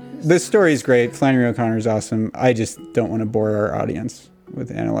anyway, this story is great. Flannery O'Connor is awesome. I just don't want to bore our audience with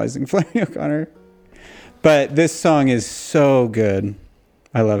analyzing Flannery O'Connor. But this song is so good.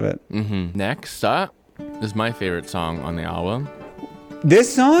 I love it. Next up is my favorite song on the album.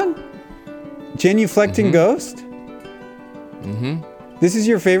 This song? Genuflecting Ghost? This is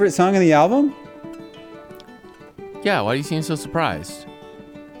your favorite song on the album? Yeah, why do you seem so surprised?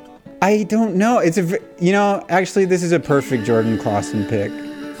 I don't know. Actually, this is a perfect Jordan Clausen pick.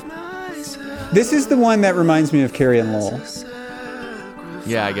 This is the one that reminds me of Carrie and Lowell.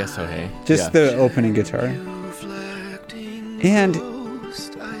 Yeah, I guess so, hey. Just the opening guitar. And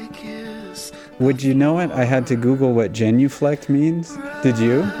would you know it? I had to Google what genuflect means. Did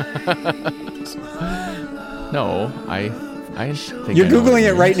you? No, I think You're I know what Googling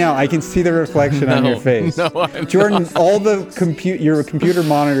it right means. now. I can see the reflection on your face. No, I'm Jordan, not. all the your computer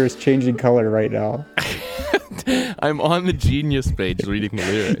monitor is changing color right now. I'm on the Genius page reading the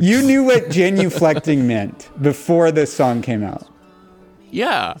lyrics. You knew what genuflecting meant before this song came out.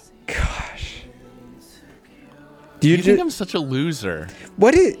 Yeah. Gosh. Do you think I'm such a loser?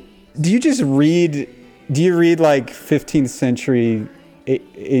 Do you just read? Do you read like 15th century,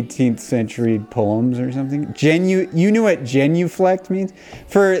 18th century poems or something? You knew what genuflect means?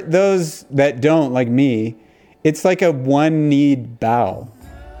 For those that don't, like me, it's like a one-kneed bow.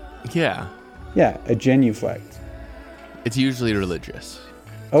 Yeah. Yeah, a genuflect. It's usually religious.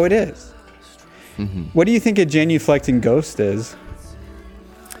 Oh, it is. What do you think a genuflecting ghost is?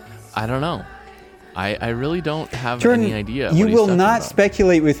 I don't know. I really don't have Jordan, any idea. you what he's will talking not about.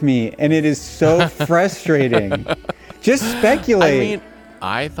 speculate with me, and it is so frustrating. Just speculate. I mean,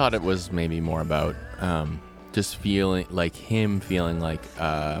 I thought it was maybe more about just feeling like him feeling like,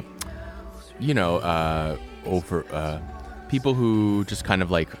 over people who just kind of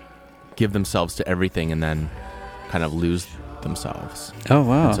like give themselves to everything and then kind of lose themselves. Oh,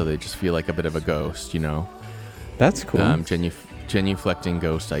 wow. And so they just feel like a bit of a ghost, you know? That's cool. Genuflecting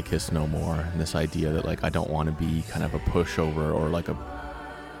ghost, I kiss no more. And this idea that like I don't want to be kind of a pushover or like a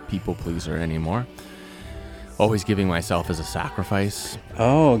people pleaser anymore. Always giving myself as a sacrifice.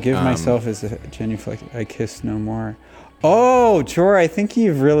 Oh, give myself as a genuflect. I kiss no more. Oh, Jor, I think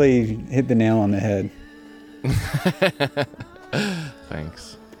you've really hit the nail on the head.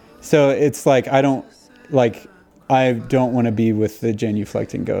 Thanks. So it's like I don't want to be with the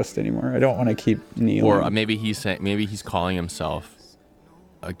genuflecting ghost anymore. I don't want to keep kneeling. Or maybe he's calling himself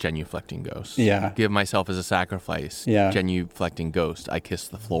a genuflecting ghost. Yeah. Give myself as a sacrifice. Yeah. Genuflecting ghost. I kiss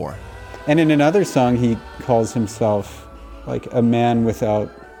the floor. And in another song, he calls himself like a man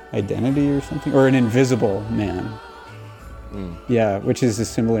without identity or something, or an invisible man. Yeah, which is a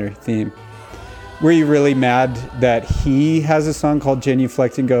similar theme. Were you really mad that he has a song called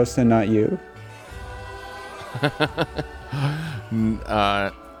Genuflecting Ghost and not you?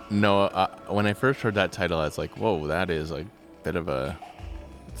 No. When I first heard that title, I was like, "Whoa, that is like a bit of a."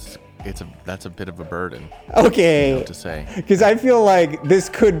 That's a bit of a burden. Okay. To say. Because I feel like this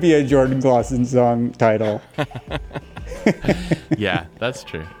could be a Jordan Clausen song title. Yeah, that's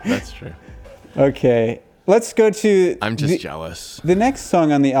true. That's true. Okay. Let's go to... I'm just jealous. The next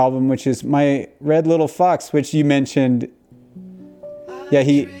song on the album, which is My Red Little Fox, which you mentioned. Yeah,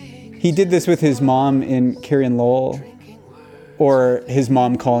 he did this with his mom in Carrie and Lowell. Or his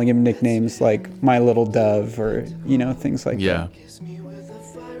mom calling him nicknames like My Little Dove or, things like that.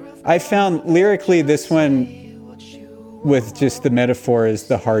 I found lyrically this one with just the metaphor is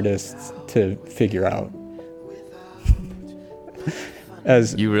the hardest to figure out.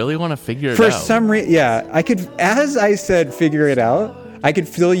 As you really want to figure it out? For some reason, yeah. I could, as I said, figure it out. I could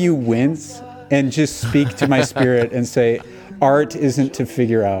feel you wince and just speak to my spirit and say, art isn't to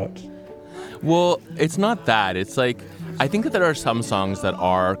figure out. Well, it's not that. It's like, I think that there are some songs that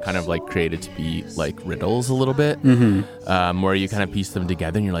are kind of like created to be like riddles a little bit, where you kind of piece them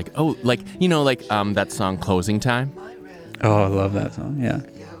together and you're like, oh, like, that song Closing Time. Oh, I love that song. Yeah.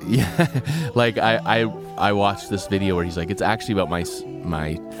 Yeah. Like I watched this video where he's like, it's actually about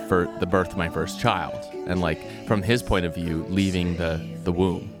the birth of my first child. And like from his point of view, leaving the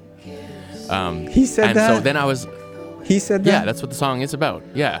womb. He said that? And so then He said that? Yeah, that's what the song is about.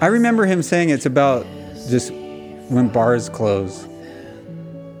 Yeah. I remember him saying it's about just when bars close.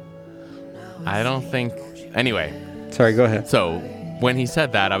 I don't think... Anyway. Sorry, go ahead. So, when he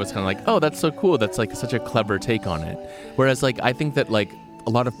said that, I was kind of like, oh, that's so cool. That's like such a clever take on it. Whereas, like, I think that, like, a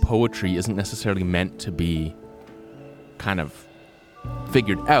lot of poetry isn't necessarily meant to be kind of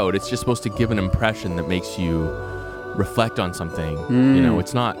figured out. It's just supposed to give an impression that makes you reflect on something.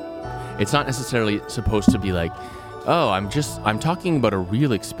 It's not necessarily supposed to be like, oh, I'm talking about a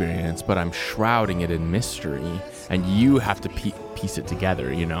real experience, but I'm shrouding it in mystery, and you have to piece it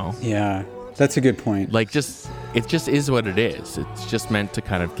together, Yeah, that's a good point. Like, it just is what it is. It's just meant to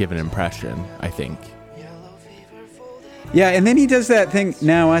kind of give an impression, I think. Yeah, and then he does that thing,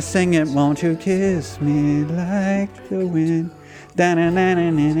 now I sing it, won't you kiss me like the wind?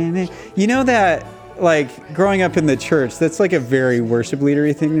 Da-na-na-na-na-na-na. You know that, like, growing up in the church, that's like a very worship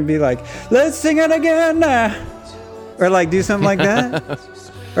leadery thing to be like, let's sing it again. Or like do something like that.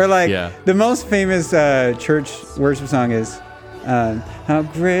 Or like the most famous church worship song is how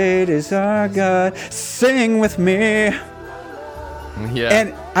great is our God, sing with me. Yeah.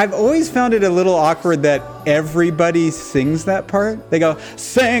 And I've always found it a little awkward that everybody sings that part. They go,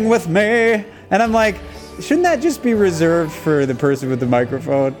 sing with me. And I'm like, shouldn't that just be reserved for the person with the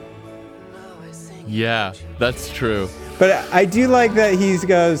microphone? Yeah, that's true. But I do like that he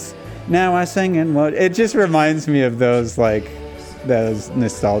goes, now I sing in what... It just reminds me of those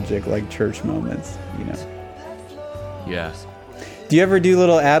nostalgic, like, church moments, Yeah. Do you ever do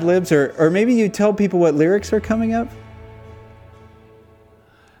little ad-libs? Or maybe you tell people what lyrics are coming up?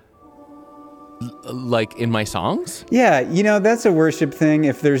 Like, in my songs? Yeah, that's a worship thing.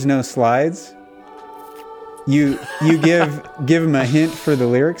 If there's no slides, you give them a hint for the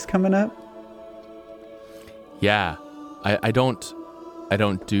lyrics coming up? Yeah. I don't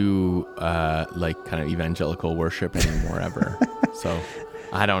do like kind of evangelical worship anymore ever. So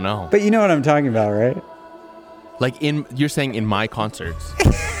I don't know. But you know what I'm talking about, right? Like you're saying in my concerts.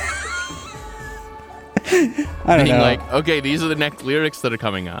 I don't know. Like, okay, these are the next lyrics that are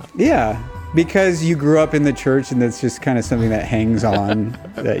coming up. Yeah, because you grew up in the church and that's just kind of something that hangs on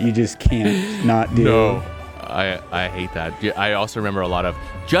that you just can't not do. No, I hate that. I also remember a lot of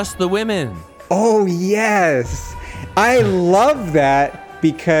Just the Women. Oh, yes. I love that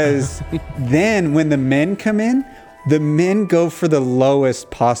because then when the men come in, the men go for the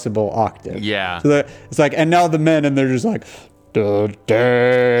lowest possible octave. Yeah. So it's like, and now the men, and they're just like, shout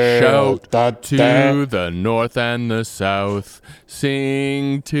to the north and the south,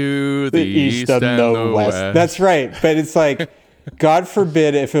 sing to the east and the west. That's right. But it's like, God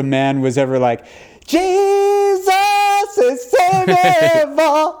forbid if a man was ever like, Jesus is Savior of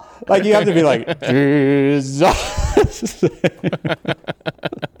all. Like, you have to be like, Jesus.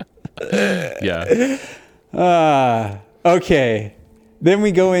 Yeah. Okay. Then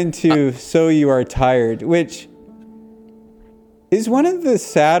we go into So You Are Tired, which is one of the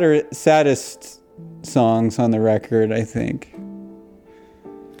saddest songs on the record, I think.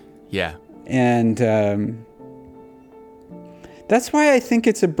 Yeah. And that's why I think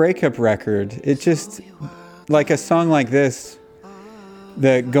it's a breakup record. It just, like a song like this,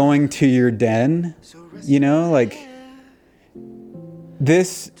 the Going to Your Den, you know, like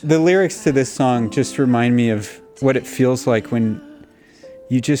this, the lyrics to this song just remind me of what it feels like when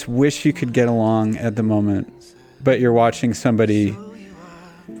you just wish you could get along at the moment, but you're watching somebody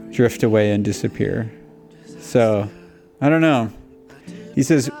drift away and disappear. So, I don't know. He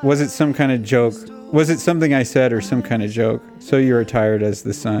says, was it some kind of joke? Was it something I said or some kind of joke? So you are tired as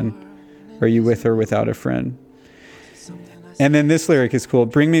the sun. Are you with or without a friend? And then this lyric is cool.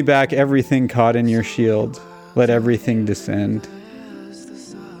 Bring me back everything caught in your shield. Let everything descend.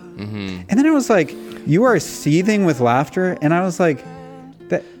 Mm-hmm. And then I was like, you are seething with laughter. And I was like,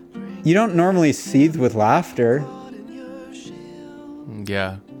 that you don't normally seethe with laughter.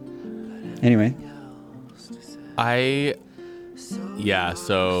 Yeah. Anyway.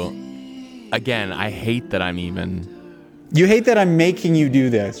 So again, I hate that I'm even... You hate that I'm making you do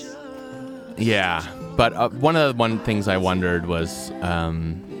this. Yeah. But one things I wondered was,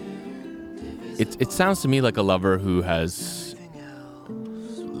 it sounds to me like a lover who has,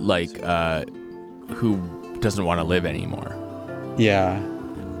 like, who doesn't want to live anymore. Yeah.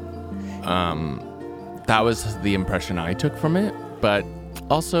 That was the impression I took from it, but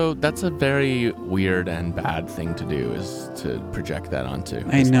also that's a very weird and bad thing to do, is to project that onto.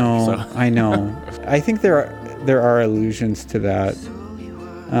 I know. So. I know. I think there are allusions to that.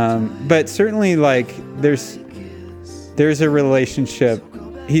 But certainly, like, there's a relationship.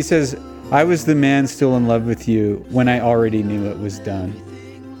 He says, I was the man still in love with you when I already knew it was done.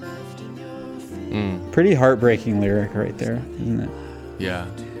 Pretty heartbreaking lyric right there, isn't it? Yeah.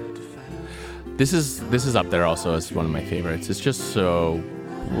 This is up there also as one of my favorites. It's just so,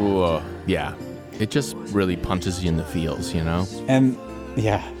 yeah. It just really punches you in the feels, you know? And,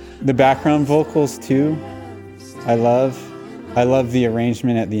 yeah, the background vocals, too, I love the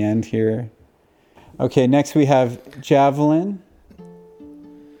arrangement at the end here. Okay, next we have Javelin.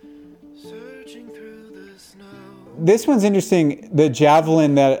 This one's interesting. The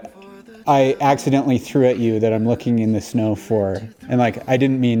javelin that I accidentally threw at you that I'm looking in the snow for. And like, I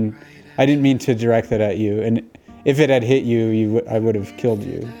didn't mean to direct that at you. And if it had hit you, I would have killed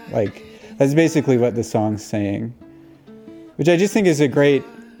you. Like, that's basically what the song's saying. Which I just think is a great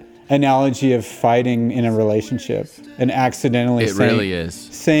analogy of fighting in a relationship and accidentally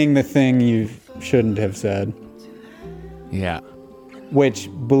saying the thing you shouldn't have said. Yeah. Which,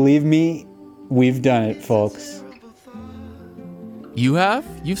 believe me, we've done it, folks. You have?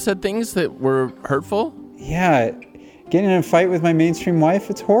 You've said things that were hurtful? Yeah. Getting in a fight with my mainstream wife,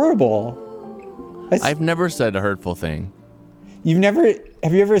 it's horrible. I've never said a hurtful thing.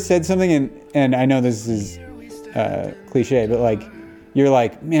 Have you ever said something, and I know this is cliche, but like, you're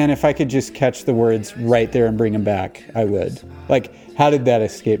like, man, if I could just catch the words right there and bring them back, I would. Like, how did that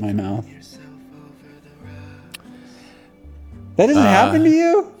escape my mouth? That doesn't happen to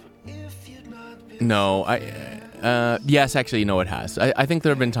you? No, yes, actually, you know, it has. I think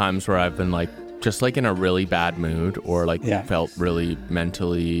there have been times where I've been like, just like in a really bad mood, or like felt really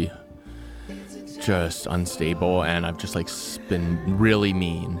mentally just unstable, and I've just like been really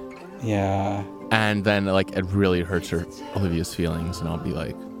mean. Yeah. And then like it really hurts Olivia's feelings, and I'll be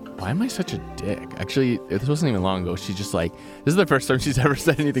like, why am I such a dick? Actually, this wasn't even long ago. She's just like, this is the first time she's ever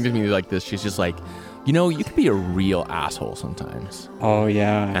said anything to me like this. She's just like, you know, you can be a real asshole sometimes. Oh,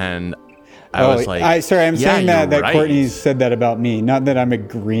 yeah. And I was like, I'm saying that right. Courtney said that about me. Not that I'm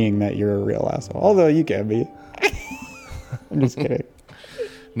agreeing that you're a real asshole. Although you can be. I'm just kidding.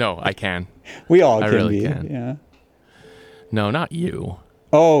 No, I can. We all I can really be. Can. Yeah. No, not you.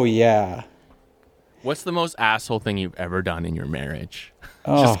 Oh, yeah. What's the most asshole thing you've ever done in your marriage?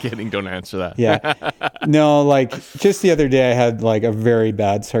 Oh. Just kidding. Don't answer that. Yeah. No, like, just the other day I had like a very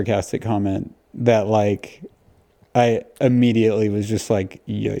bad sarcastic comment that like I immediately was just like,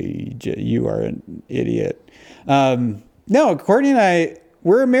 you are an idiot. No, Courtney and I,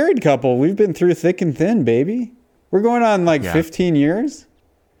 we're a married couple. We've been through thick and thin, baby. We're going on like 15 years.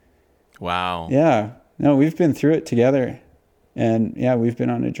 Wow. Yeah. No, we've been through it together. And yeah, we've been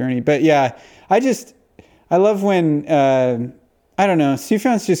on a journey. But yeah, I love when, I don't know,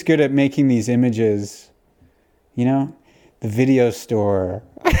 Sufjan's just good at making these images, you know, the video store,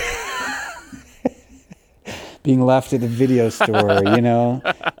 being left at the video store, you know,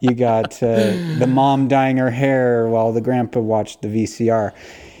 you got the mom dyeing her hair while the grandpa watched the VCR.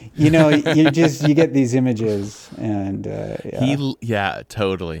 you know, you get these images, and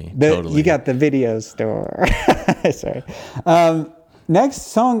totally. You got the video store. Sorry. Next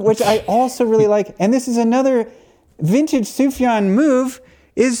song, which I also really like, and this is another vintage Sufjan move,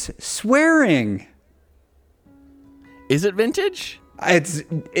 is swearing. Is it vintage? It's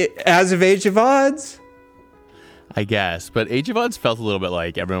as of Age of Odds. I guess, but Age of Odds felt a little bit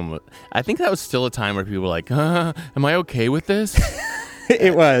like everyone. I think that was still a time where people were like, "Am I okay with this?"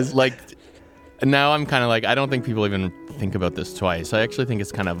 It was like. Now I'm kind of like, I don't think people even think about this twice. I actually think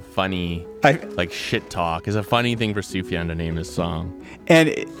it's kind of funny. Like shit talk is a funny thing for Sufjan to name his song. And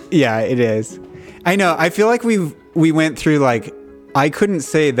it is. I know. I feel like we went through like, I couldn't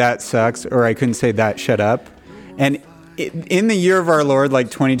say that sucks or I couldn't say that shut up. And in the year of our Lord, like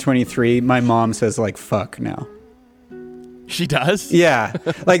 2023, my mom says like fuck now. She does? Yeah.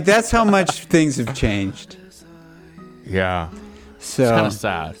 Like that's how much things have changed. Yeah. So it's kind of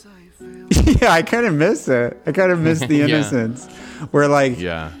sad. Yeah, I kind of miss it. I kind of miss the innocence. Where like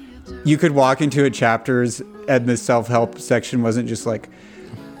you could walk into a chapters and the self-help section wasn't just like,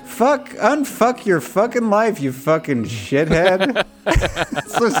 unfuck your fucking life, you fucking shithead.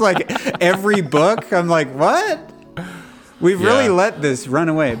 It's just like every book, I'm like, what? We've really let this run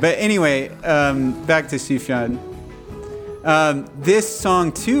away. But anyway, back to Sufjan. This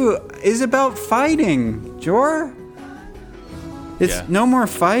song too is about fighting, Jor. It's no more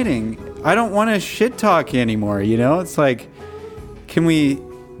fighting. I don't want to shit talk anymore, you know? It's like, can we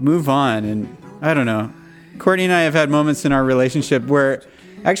move on? And I don't know. Courtney and I have had moments in our relationship where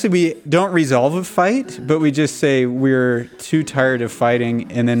actually we don't resolve a fight, but we just say we're too tired of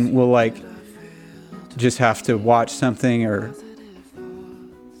fighting, and then we'll like just have to watch something or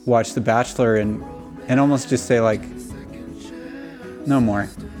watch The Bachelor and almost just say like, no more.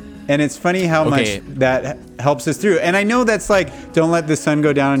 And it's funny how much that helps us through. And I know that's like, don't let the sun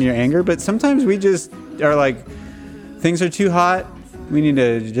go down on your anger, but sometimes we just are like, things are too hot. We need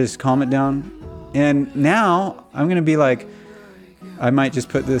to just calm it down. And now I'm going to be like, I might just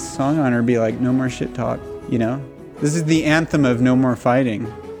put this song on or be like, no more shit talk, you know? This is the anthem of no more fighting.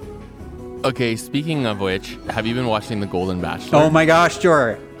 Okay, speaking of which, have you been watching The Golden Bachelor? Oh my gosh,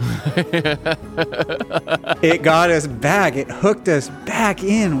 Jor. It got us back. It hooked us back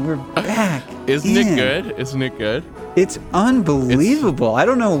in. We're back. Isn't it good? Isn't it good? It's unbelievable. I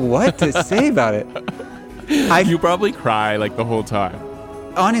don't know what to say about it. You probably cry like the whole time.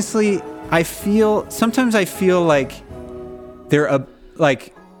 Honestly, sometimes I feel like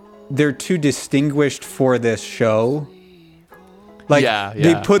they're too distinguished for this show. Like,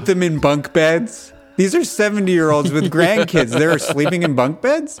 they put them in bunk beds. These are 70-year-olds with grandkids. They're sleeping in bunk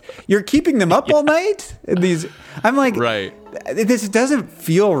beds. You're keeping them up all night? I'm like, this doesn't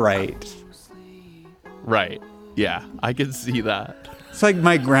feel right. Right. Yeah, I can see that. It's like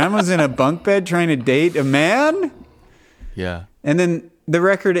my grandma's in a bunk bed trying to date a man. Yeah. And then the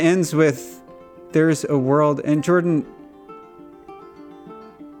record ends with, there's a world. And Jordan,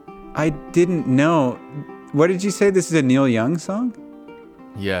 I didn't know. What did you say? This is a Neil Young song?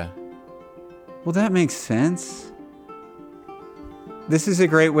 Yeah. Well, that makes sense. This is a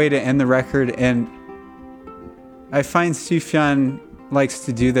great way to end the record, and I find Sufjan likes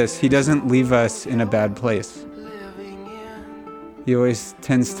to do this. He doesn't leave us in a bad place. He always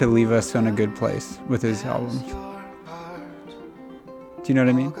tends to leave us on a good place with his albums. Do you know what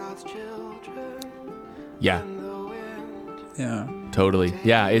I mean? Yeah. Yeah. Totally.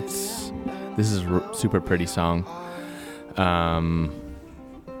 Yeah, this is a super pretty song.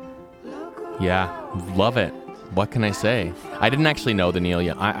 Yeah, love it. What can I say? I didn't actually know the Neil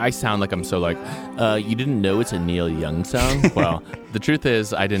Young. I sound like I'm so like, you didn't know it's a Neil Young song? Well, the truth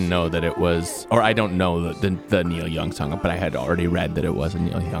is I didn't know that it was, or I don't know the Neil Young song, but I had already read that it was a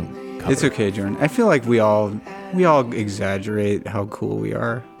Neil Young cover. It's okay, Jordan. I feel like we all exaggerate how cool we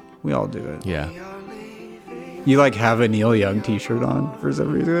are. We all do it. Yeah. You like have a Neil Young t-shirt on for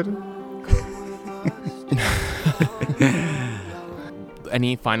some reason?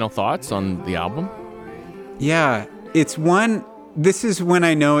 Any final thoughts on the album? Yeah, this is when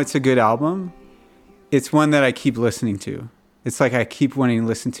I know it's a good album. It's one that I keep listening to. It's like I keep wanting to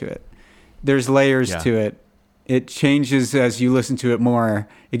listen to it. There's layers to it. It changes as you listen to it more.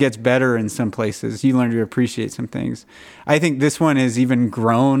 It gets better in some places. You learn to appreciate some things. I think this one has even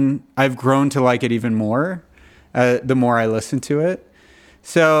grown. I've grown to like it even more the more I listen to it.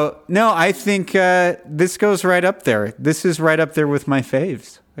 So, no, I think this goes right up there. This is right up there with my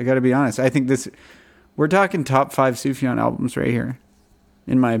faves. I got to be honest. I think we're talking top 5 Sufjan albums right here,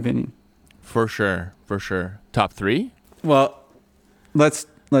 in my opinion. For sure. Top 3? Well, let's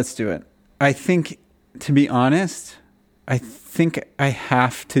do it. I think, to be honest, I think I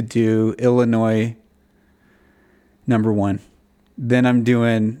have to do Illinois number 1. Then I'm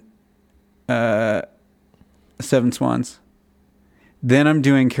doing Seven Swans. Then I'm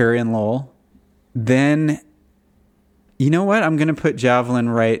doing Carrie and Lowell. Then, you know what? I'm going to put Javelin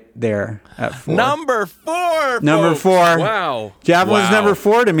right there at 4. Number 4. Number folks. 4. Wow. Javelin's Wow. number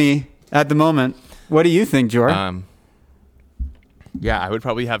 4 to me at the moment. What do you think, Jordan? Yeah, I would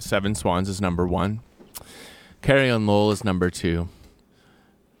probably have Seven Swans as number 1. Carrie and Lowell is number 2.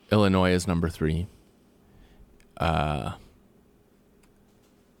 Illinois is number 3.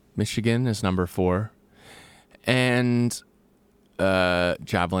 Michigan is number 4. And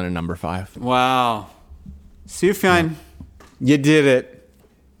Javelin at number 5. Wow. Sufjan, you did it.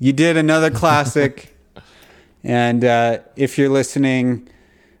 You did another classic. And if you're listening,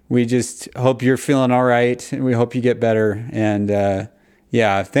 we just hope you're feeling all right, and we hope you get better. And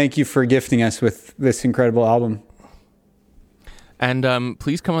yeah, thank you for gifting us with this incredible album. And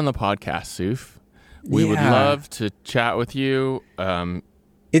please come on the podcast, Suf. We would Yeah. love to chat with you.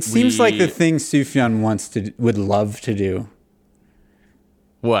 It seems like the thing Sufjan would love to do.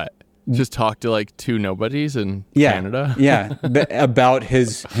 What? Just talk to like 2 nobodies in Yeah, Canada? yeah, about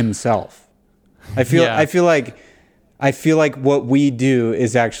himself. I feel like what we do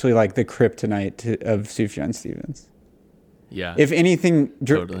is actually like the kryptonite of Sufjan Stevens. Yeah. If anything,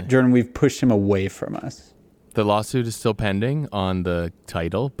 Totally. Jordan, we've pushed him away from us. The lawsuit is still pending on the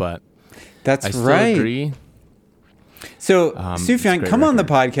title, but That's I still right. agree. So, It's a Sufjan, great come on the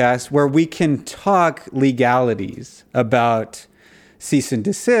record. podcast where we can talk legalities about cease and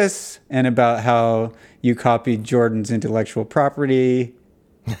desist and about how you copied Jordan's intellectual property.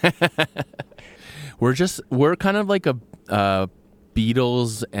 We're kind of like a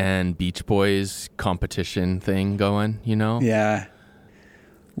Beatles and Beach Boys competition thing going, you know? Yeah.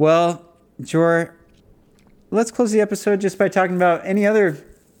 Well, Jor, let's close the episode just by talking about any other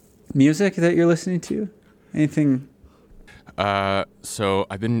music that you're listening to. Anything? So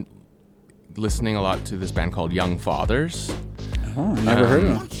I've been listening a lot to this band called Young Fathers. Oh, never heard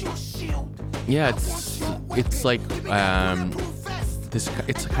of them. Yeah, it's like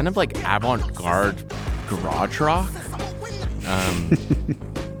it's kind of like avant-garde garage rock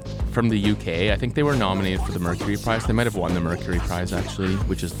from the UK. I think they were nominated for the Mercury Prize. They might have won the Mercury Prize actually,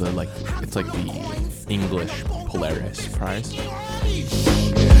 which is the English Polaris Prize.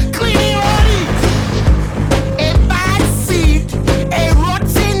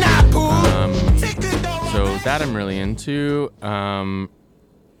 So that I'm really into.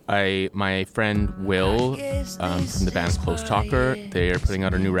 My friend Will from the band Close Talker, they are putting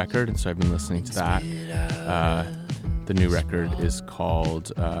out a new record, and so I've been listening to that. The new record is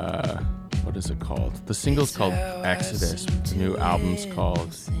called, what is it called? The single's called Exodus. The new album's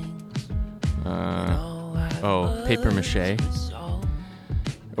called, Paper Mache.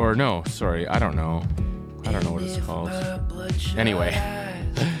 Or no, sorry, I don't know what it's called. Anyway,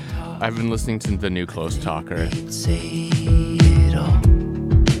 I've been listening to the new Close Talker.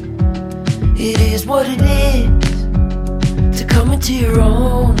 It is what it is to come into your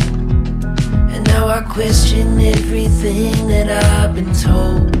own. And now I question everything that I've been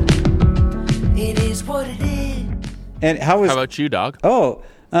told. It is what it is. And how about you, dog?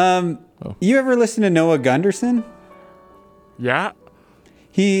 You ever listen to Noah Gunderson? Yeah.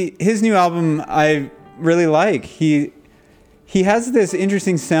 His new album I really like. He has this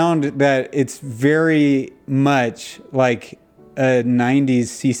interesting sound that it's very much like a 90s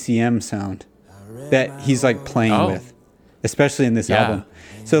CCM sound that he's like playing with, especially in this album.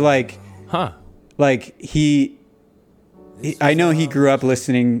 So like I know he grew up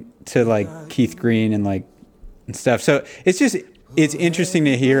listening to like Keith Green and stuff. So it's interesting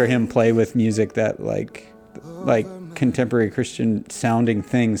to hear him play with music that like contemporary Christian sounding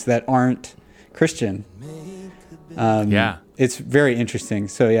things that aren't Christian. It's very interesting.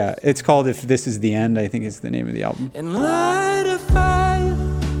 So yeah, it's called If This Is the End, I think is the name of the album. And light a fire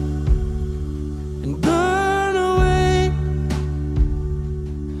and burn away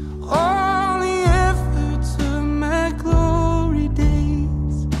all the efforts of my glory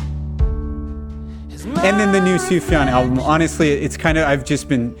days. And then the new Sufjan album. Honestly, it's kind of, I've just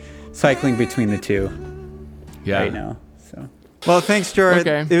been cycling between the two right now. So, well, thanks, Jordan.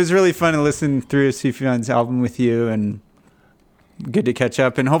 Okay. It was really fun to listen through Sufjan's album with you, and good to catch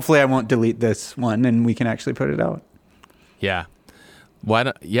up. And hopefully I won't delete this one and we can actually put it out. Yeah.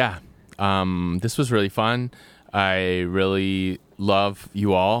 This was really fun. I really love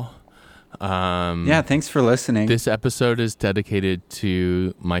you all. Thanks for listening. This episode is dedicated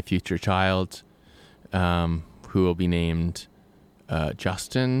to my future child, who will be named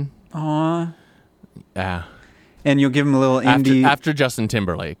Justin. Aw. Yeah. And you'll give him a little indie. After Justin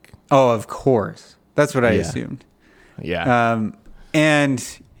Timberlake. Oh, of course. That's what I assumed. Yeah.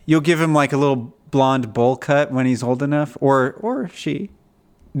 And you'll give him like a little blonde bowl cut when he's old enough, or she.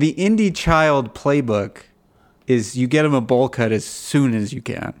 The indie child playbook is you get him a bowl cut as soon as you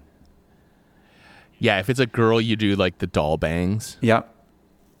can. Yeah, if it's a girl, you do like the doll bangs. Yep.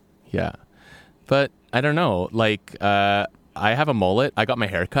 Yeah. But I don't know. Like, I have a mullet. I got my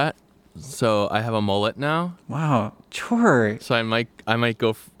hair cut, so I have a mullet now. Wow, sure. So I might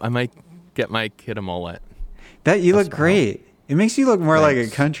get my kid a mullet. That you look great. It makes you look more like a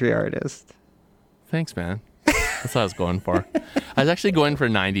country artist. Thanks, man. That's what I was going for. I was actually going for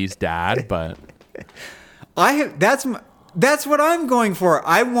 90s dad, but that's what I'm going for.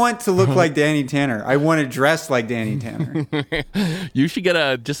 I want to look like Danny Tanner. I want to dress like Danny Tanner. You should get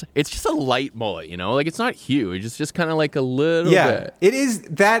it's just a light mullet, you know? Like, it's not huge. It's just kind of like a little bit. It is.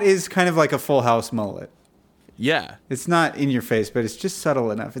 That is kind of like a Full House mullet. Yeah. It's not in your face, but it's just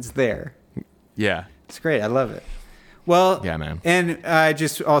subtle enough. It's there. Yeah. It's great. I love it. Well, yeah, man. And I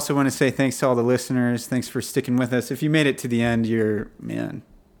just also want to say thanks to all the listeners. Thanks for sticking with us. If you made it to the end, you're man.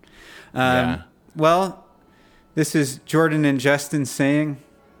 Well, this is Jordan and Justin saying,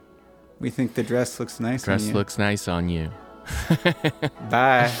 we think the dress looks nice on you. Dress looks nice on you.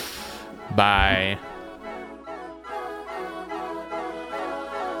 Bye. Bye.